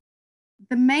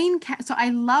the main, so I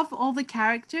love all the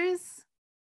characters,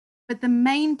 but the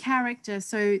main character,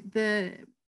 so the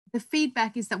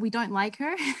feedback is that we don't like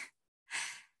her.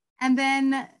 And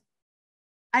then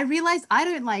I realized I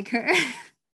don't like her.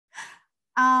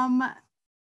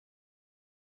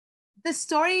 The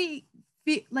story,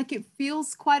 like, it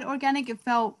feels quite organic. It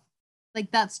felt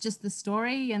like that's just the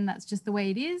story and that's just the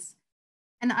way it is.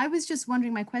 And I was just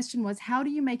wondering, my question was, how do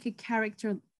you make a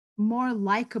character more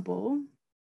likable?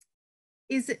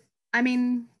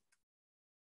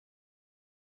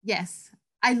 Yes,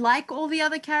 I like all the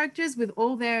other characters with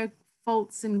all their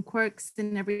faults and quirks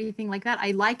and everything like that.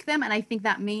 I like them, and I think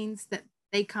that means that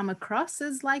they come across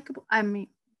as likable. I mean,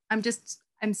 I'm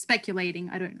speculating,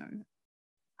 I don't know.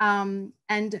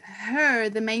 And her,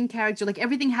 the main character, like,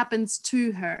 everything happens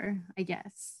to her, I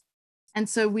guess. And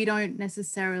so we don't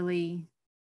necessarily,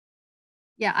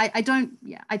 I don't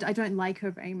like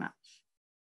her very much.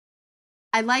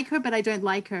 I like her, but I don't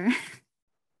like her.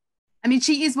 I mean,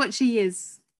 she is what she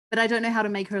is, but I don't know how to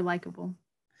make her likable.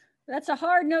 That's a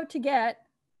hard note to get.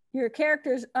 Your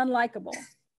character's unlikable.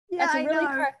 Yeah, I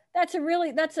know.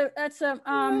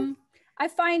 I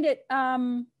find it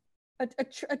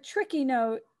a tricky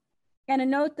note, and a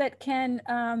note that can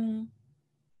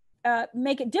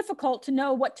make it difficult to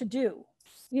know what to do.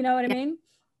 You know what I mean?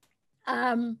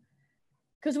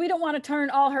 Because we don't want to turn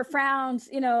all her frowns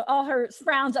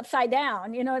upside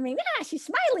down. You know what I mean? Yeah, she's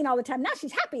smiling all the time. Now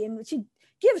she's happy and she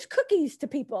gives cookies to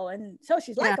people, and so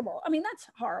she's likable. I mean, that's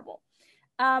horrible.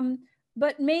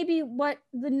 But maybe what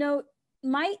the note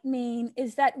might mean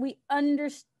is that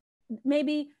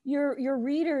maybe your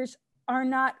readers are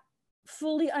not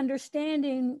fully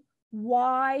understanding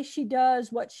why she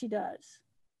does what she does.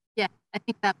 Yeah, I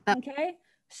think that. Okay.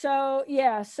 So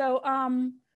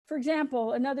for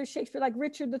example, another Shakespeare, like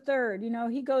Richard III,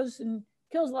 he goes and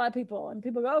kills a lot of people, and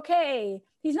people go, okay,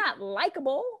 he's not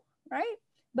likable, right?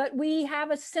 But we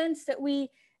have a sense that we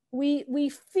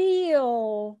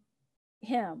feel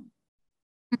him.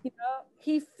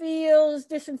 He feels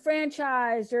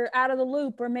disenfranchised or out of the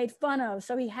loop or made fun of.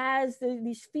 So he has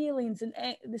these feelings and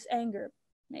this anger,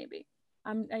 maybe.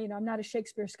 I'm not a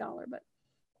Shakespeare scholar, but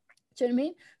do you know what I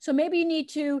mean? So maybe you need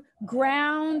to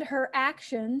ground her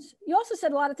actions. You also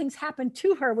said a lot of things happen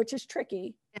to her, which is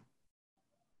tricky.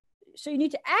 So you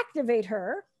need to activate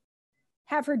her,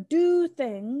 have her do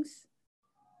things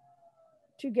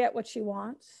to get what she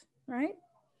wants, right?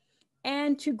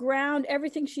 And to ground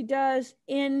everything she does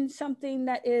in something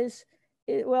that is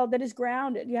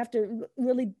grounded. You have to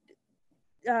really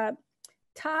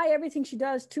tie everything she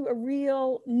does to a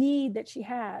real need that she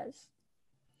has.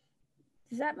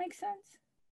 Does that make sense?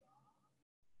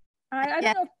 I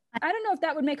don't know if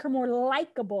that would make her more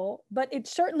likable, but it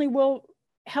certainly will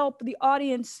help the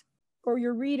audience or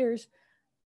your readers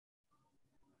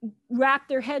wrap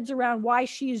their heads around why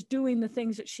she is doing the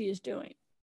things that she is doing.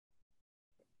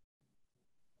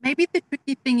 Maybe the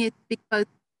tricky thing is because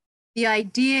the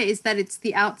idea is that it's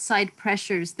the outside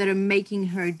pressures that are making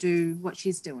her do what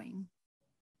she's doing.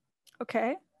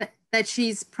 Okay. That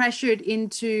she's pressured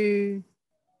into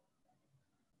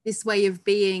this way of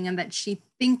being, and that she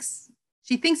thinks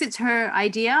it's her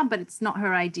idea, but it's not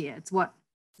her idea. It's what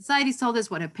society's told us,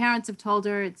 what her parents have told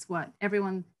her, it's what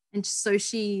everyone, and so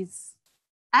she's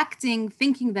acting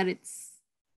thinking that it's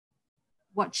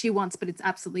what she wants, but it's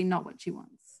absolutely not what she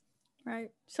wants.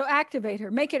 Right. So activate her,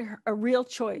 make it a real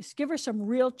choice. Give her some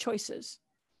real choices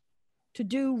to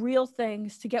do real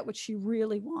things to get what she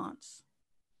really wants.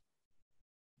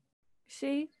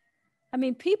 See? I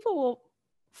mean, people will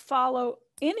follow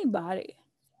anybody.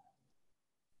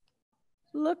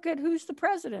 Look at who's the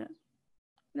president.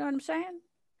 You know what I'm saying?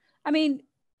 I mean,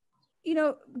 you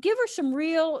know, give her some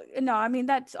real, no, I mean,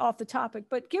 that's off the topic,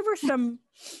 but give her some,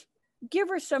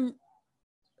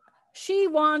 she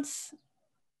wants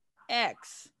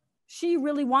X. She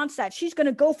really wants that. She's going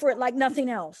to go for it like nothing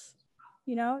else.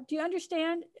 You know, do you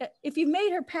understand? If you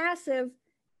made her passive,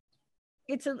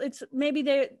 it's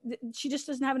maybe she just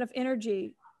doesn't have enough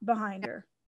energy behind her.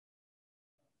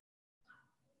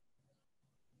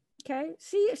 Okay,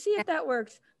 see if that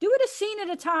works. Do it a scene at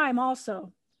a time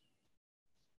also.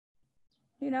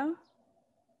 You know,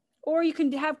 or you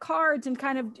can have cards and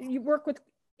kind of you work with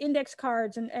index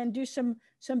cards and do some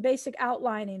basic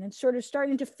outlining and sort of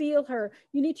starting to feel her.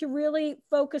 You need to really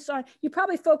focus on, you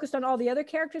probably focused on all the other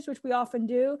characters, which we often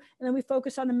do, and then we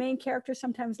focus on the main character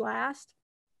sometimes last.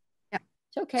 Yeah.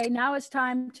 It's okay, now it's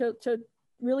time to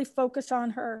really focus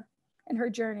on her and her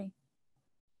journey.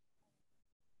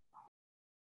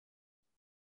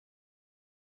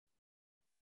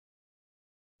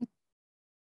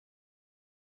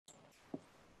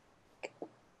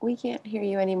 We can't hear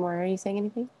you anymore. Are you saying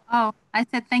anything? Oh, I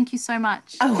said thank you so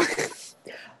much. Oh,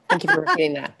 thank you for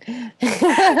repeating that.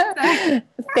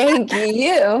 Thank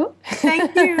you.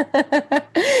 Thank you.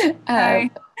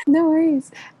 Sorry. No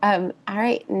worries. All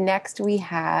right, next we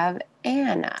have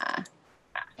Anna.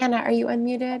 Anna, are you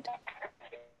unmuted?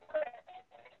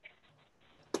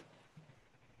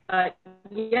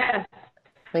 Yes.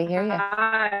 We hear you.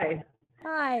 Hi.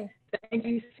 Hi. Thank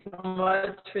you so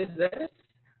much for this.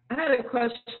 I had a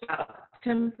question about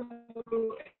tempo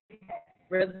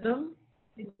rhythm.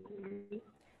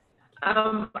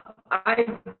 I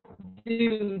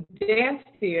do dance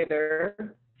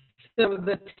theater, so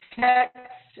the text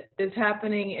is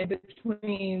happening in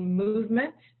between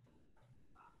movement.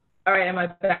 All right, am I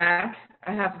back?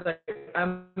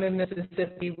 I'm in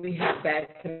Mississippi. We have bad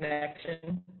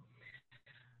connection.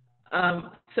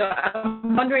 So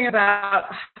I'm wondering about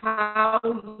how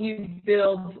you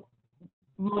build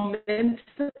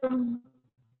momentum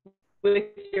with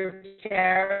your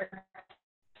characters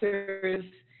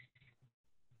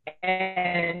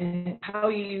and how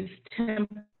you use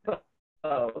tempo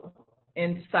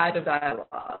inside of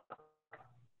dialogue.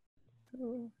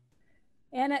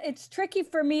 Anna, it's tricky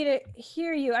for me to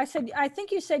hear you. I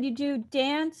think you said you do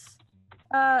dance,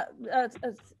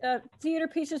 theater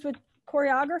pieces with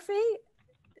choreography.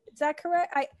 Is that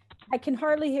correct? I can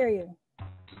hardly hear you.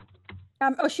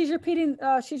 Oh, she's repeating.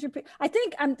 I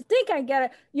think I get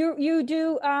it. You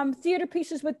do theater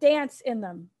pieces with dance in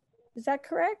them. Is that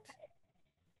correct?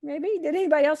 Maybe. Did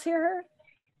anybody else hear her?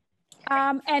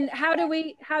 And how do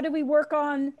we work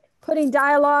on putting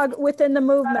dialogue within the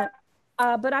movement?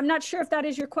 But I'm not sure if that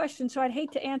is your question, so I'd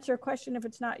hate to answer a question if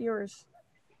it's not yours.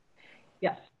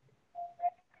 Yes.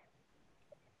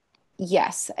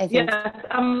 Yes, I think. Yes,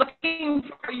 I'm looking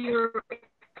for your.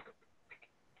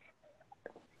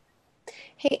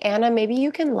 Hey Anna, maybe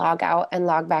you can log out and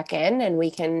log back in, and we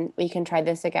can try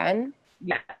this again.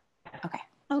 Yeah. Okay.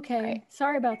 Okay. Right.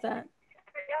 Sorry about that.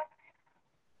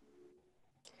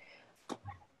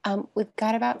 We've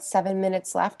got about 7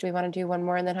 minutes left. Do we want to do one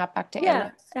more and then hop back to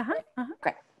Anna?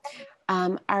 Great.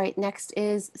 All right. Next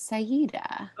is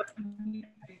Saida.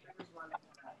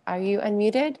 Are you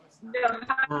unmuted?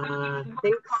 I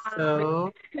think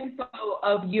so. Tempo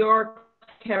of your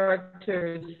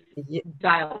character's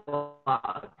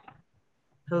dialogue.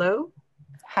 Hello?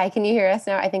 Hi, can you hear us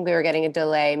now? I think we were getting a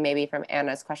delay maybe from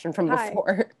Anna's question from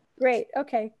before. Great.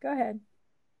 Okay, go ahead.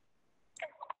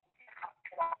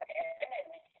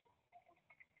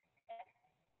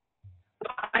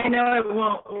 I know it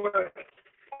won't work.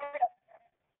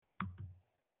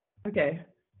 Okay.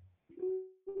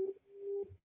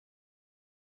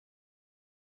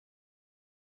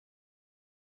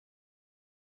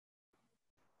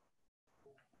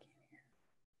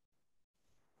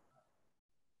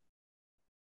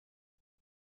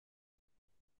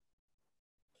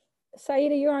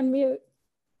 Saida, you're on mute.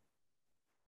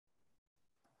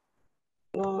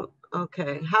 Well,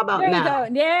 okay. How about there now? You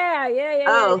go. Yeah.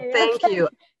 Oh, yeah. thank Okay. you.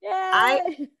 Yeah.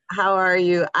 How are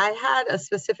you? I had a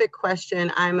specific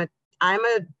question. I'm a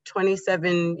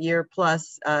 27-year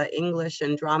plus English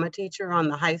and drama teacher on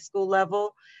the high school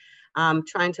level. I'm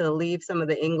trying to leave some of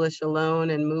the English alone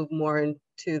and move more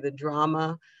into the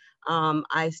drama.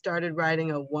 I started writing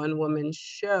a one-woman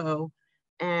show,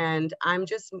 And I'm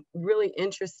just really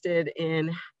interested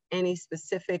in any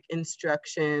specific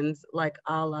instructions, like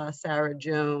a la Sarah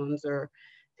Jones or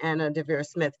Anna Devere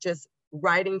Smith, just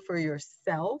writing for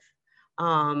yourself,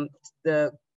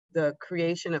 the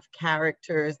creation of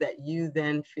characters that you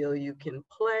then feel you can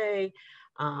play.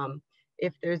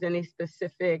 If there's any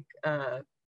specific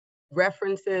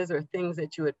references or things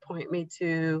that you would point me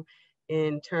to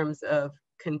in terms of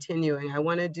continuing. I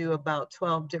want to do about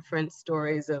 12 different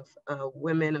stories of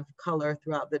women of color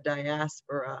throughout the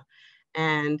diaspora.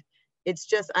 And it's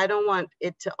just, I don't want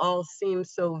it to all seem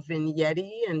so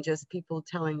vignette-y and just people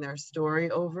telling their story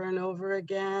over and over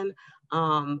again,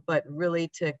 but really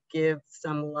to give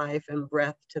some life and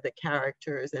breath to the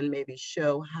characters and maybe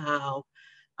show how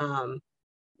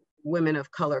women of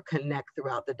color connect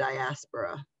throughout the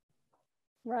diaspora.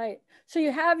 Right. So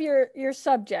you have your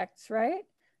subjects, right?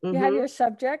 You have your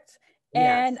subjects.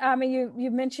 And yes. I mean,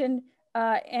 you mentioned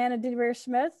Anna Devere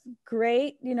Smith,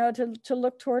 great, you know, to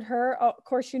look toward her. Of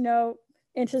course, you know,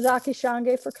 Intozaki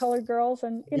Shange for Colored Girls,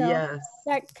 and, you know, yes.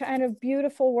 that kind of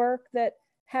beautiful work that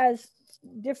has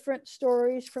different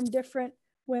stories from different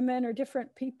women or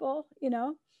different people, you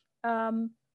know.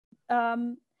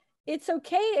 It's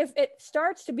okay if it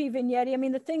starts to be vignette. I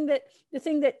mean, the thing that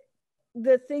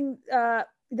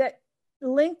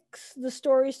links the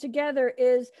stories together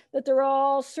is that they're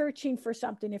all searching for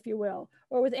something, if you will.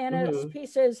 Or with Anna's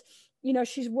pieces, you know,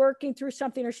 she's working through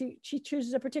something, or she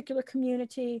chooses a particular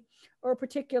community or a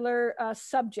particular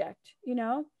subject, you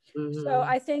know. So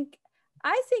I think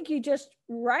you just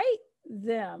write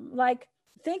them. Like,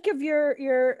 think of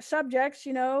your subjects,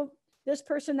 you know, this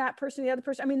person, that person, the other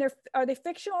person. I mean, are they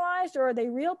fictionalized or are they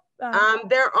real?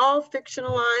 They're all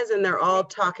fictionalized, and they're all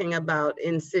talking about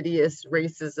insidious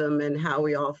racism and how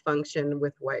we all function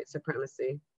with white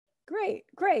supremacy. Great,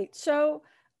 great. So,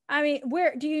 I mean,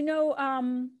 where do you know,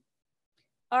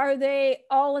 are they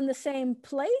all in the same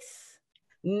place?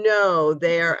 No,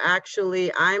 they are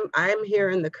actually, I'm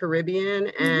here in the Caribbean,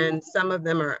 and some of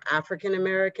them are African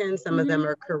American, some of them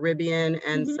are Caribbean,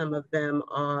 and some of them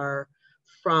are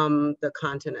from the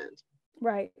continent.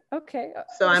 Right. Okay.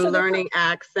 So I'm learning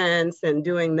accents and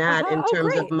doing that in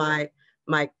terms of my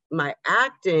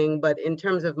acting, but in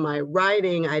terms of my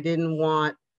writing, I didn't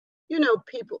want, you know,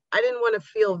 I didn't want to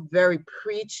feel very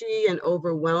preachy and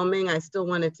overwhelming. I still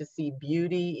wanted to see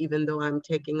beauty, even though I'm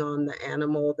taking on the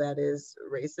animal that is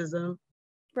racism.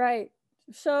 Right.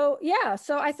 So, yeah.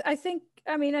 So I think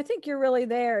you're really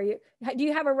there. Do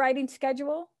you have a writing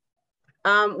schedule?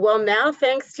 Well, now,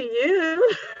 thanks to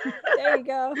you. There you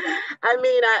go. I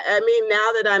mean,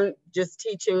 now that I'm just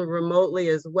teaching remotely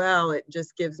as well, it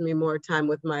just gives me more time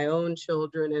with my own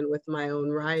children and with my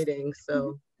own writing.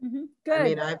 So, Good. I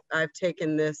mean, I've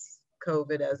taken this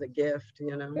COVID as a gift,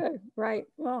 you know. Good. Right.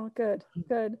 Well, good.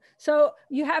 Good. So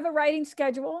you have a writing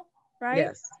schedule, right?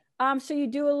 Yes. So you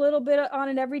do a little bit on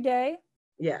it every day.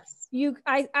 Yes.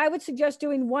 I would suggest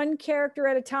doing one character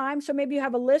at a time. So maybe you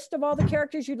have a list of all the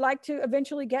characters you'd like to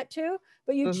eventually get to,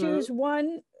 but you choose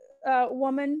one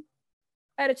woman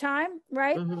at a time,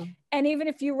 right? And even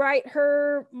if you write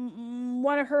her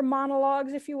one of her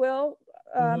monologues, if you will,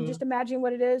 just imagine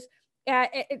what it is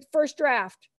at first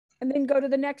draft, and then go to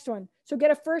the next one. So get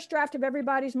a first draft of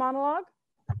everybody's monologue,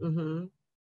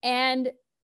 and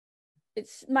it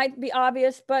might be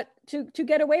obvious, but to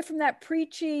get away from that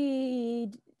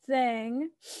preachy thing,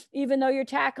 even though you're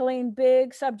tackling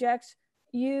big subjects,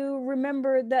 you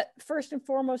remember that first and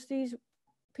foremost, these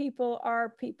people are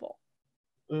people.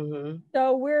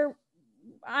 So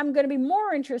I'm going to be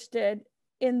more interested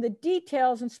in the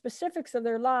details and specifics of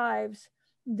their lives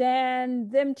than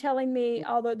them telling me,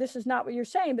 although this is not what you're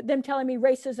saying, but them telling me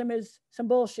racism is some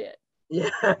bullshit.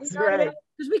 Yes, you know right.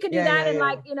 Because we could do that in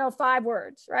like, 5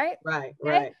 words, right? Right, okay?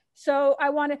 right. So I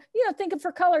want to, think of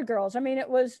For Colored Girls. I mean,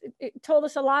 it told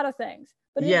us a lot of things,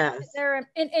 but they're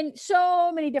in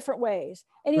so many different ways.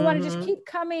 And you want to just keep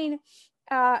coming,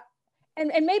 and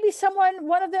maybe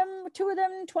one of them, 2 of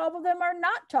them, 12 of them are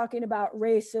not talking about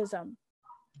racism.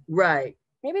 Right.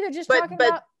 Maybe they're just talking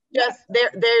about. Just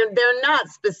they're not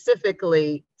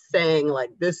specifically saying like,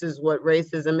 this is what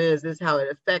racism is, this is how it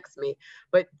affects me.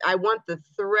 But I want the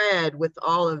thread with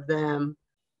all of them,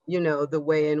 the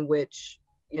way in which,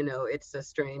 it's a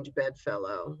strange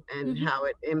bedfellow and how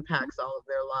it impacts all of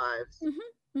their lives.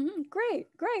 Great,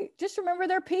 great. Just remember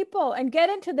they're people and get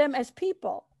into them as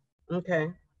people.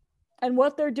 Okay. And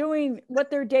what they're doing, what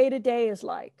their day-to-day is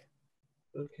like.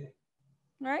 Okay.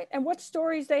 Right? And what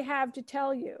stories they have to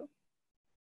tell you.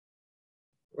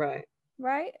 Right.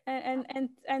 Right. And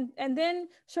then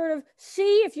sort of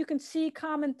see if you can see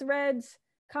common threads,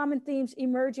 common themes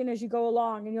emerging as you go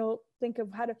along, and you'll think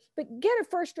of how to, but get a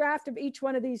first draft of each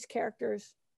one of these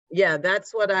characters. Yeah,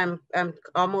 that's what I'm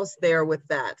almost there with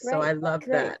that. So Great. I love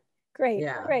that. Great,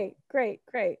 Yeah. great.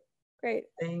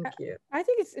 Thank you. I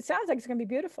think it sounds like it's going to be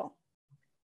beautiful.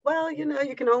 Well, you know,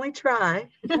 you can only try.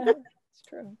 It's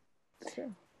true. It's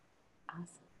true. Awesome.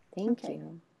 Thank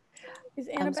you. Is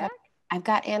Anna back? I've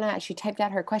got Anna. She typed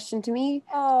out her question to me.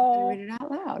 Oh. I'm going to read it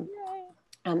out loud.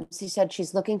 She said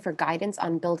she's looking for guidance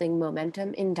on building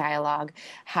momentum in dialogue.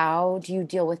 How do you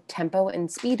deal with tempo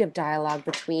and speed of dialogue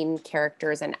between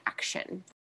characters and action?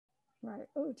 Right.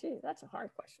 Oh, gee, that's a hard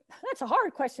question. That's a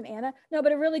hard question, Anna. No,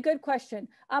 but a really good question.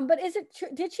 But is it true?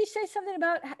 Did she say something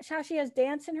about how she has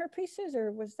dance in her pieces,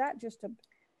 or was that just a?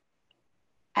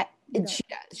 She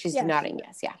does. She's nodding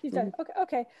yes. Yeah. She does. Okay.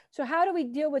 Okay. So how do we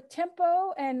deal with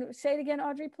tempo? And say it again,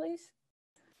 Audrey, please.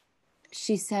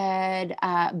 She said,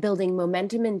 building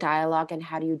momentum in dialogue, and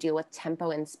how do you deal with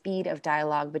tempo and speed of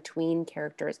dialogue between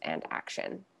characters and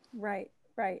action? Right.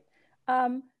 Right.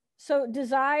 So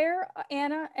desire,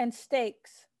 Anna, and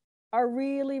stakes are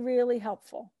really, really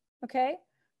helpful. Okay.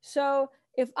 So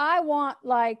if I want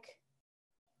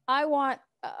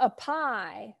a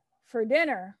pie for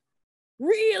dinner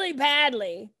really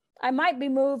badly, I might be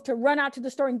moved to run out to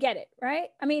the store and get it. Right.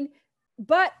 I mean,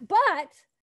 but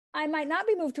I might not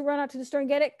be moved to run out to the store and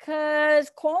get it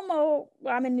because Cuomo,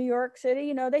 I'm in New York City,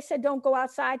 you know, they said, don't go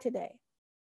outside today.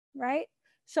 Right.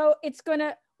 So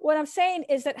what I'm saying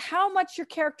is that how much your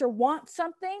character wants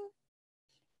something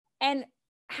and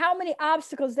how many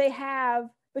obstacles they have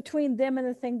between them and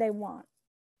the thing they want.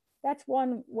 That's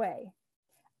one way.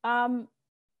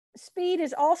 Speed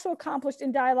is also accomplished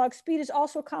in dialogue. Speed is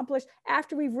also accomplished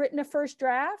after we've written a first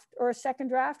draft or a second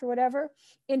draft or whatever,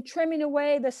 in trimming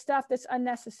away the stuff that's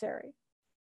unnecessary.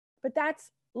 But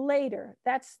that's later.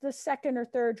 That's the second or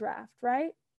third draft,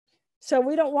 right? So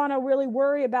we don't want to really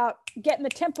worry about getting the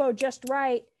tempo just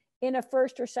right in a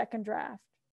first or second draft.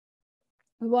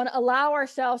 We want to allow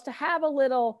ourselves to have a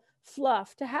little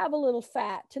fluff, to have a little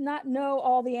fat, to not know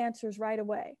all the answers right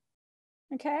away.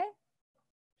 Okay?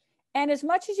 And as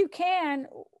much as you can,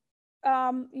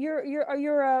 you're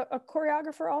a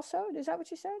choreographer also? Is that what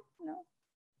you said? No.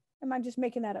 Am I just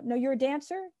making that up? No, you're a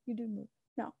dancer? You do move.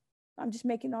 No, I'm just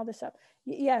making all this up.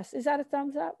 Yes. Is that a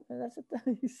thumbs up? That's a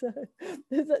thumbs you said.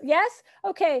 Yes?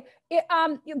 Okay.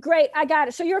 Great. I got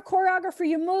it. So you're a choreographer,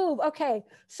 you move. Okay.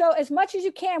 So as much as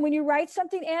you can, when you write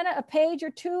something, Anna, a page or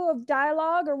two of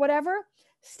dialogue or whatever,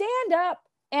 stand up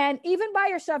and even by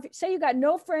yourself, say you got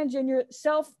no friends and you're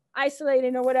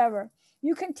self-isolating or whatever,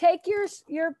 you can take your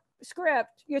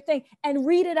script, your thing, and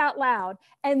read it out loud.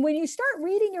 And when you start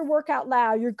reading your work out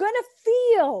loud, you're going to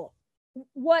feel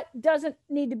what doesn't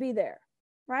need to be there,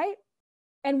 right?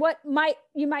 And what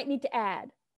you might need to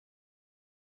add.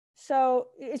 So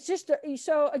it's just,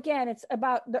 so again, it's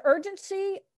about the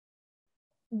urgency,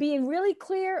 being really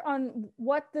clear on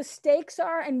what the stakes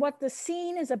are and what the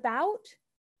scene is about.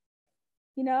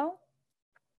 You know,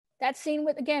 that scene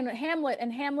with Hamlet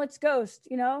and Hamlet's ghost,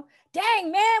 you know, dang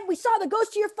man, we saw the ghost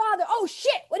of your father. Oh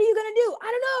shit, what are you going to do?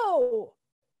 I don't know.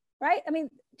 Right? I mean,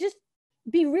 just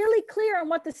be really clear on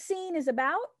what the scene is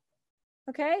about.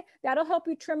 Okay. That'll help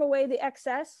you trim away the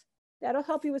excess. That'll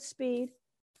help you with speed.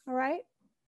 All right.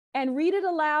 And read it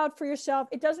aloud for yourself.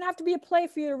 It doesn't have to be a play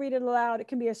for you to read it aloud. It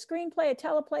can be a screenplay, a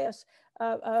teleplay,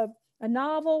 a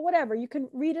novel, whatever. You can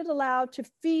read it aloud to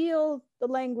feel the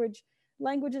language.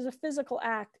 Language is a physical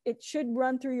act. It should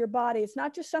run through your body. It's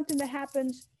not just something that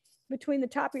happens between the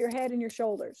top of your head and your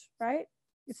shoulders, right?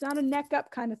 It's not a neck up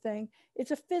kind of thing.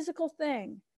 It's a physical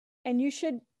thing. And you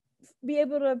should be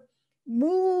able to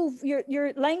move,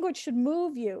 your language should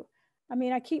move you. I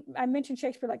mean, I mentioned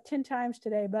Shakespeare like 10 times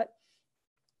today, but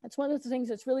that's one of the things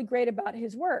that's really great about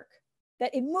his work,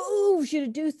 that it moves you to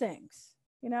do things,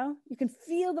 you know? You can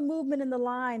feel the movement in the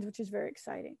lines, which is very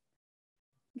exciting.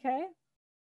 Okay?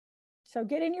 So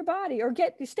get in your body, or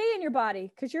stay in your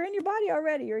body, because you're in your body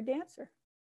already. You're a dancer.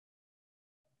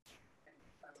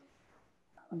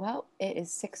 Well, it is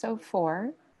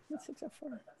 6:04. It's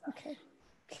 6:04. Okay.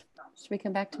 Should we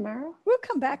come back tomorrow? We'll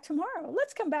come back tomorrow.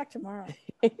 Let's come back tomorrow.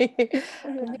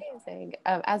 Amazing.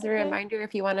 As a reminder,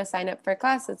 if you want to sign up for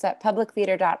class, it's at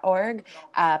publictheater.org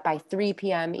by 3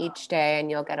 p.m. each day,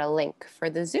 and you'll get a link for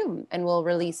the Zoom. And we'll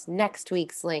release next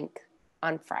week's link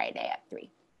on Friday at 3.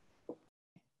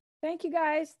 Thank you,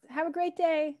 guys. Have a great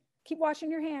day. Keep washing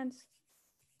your hands.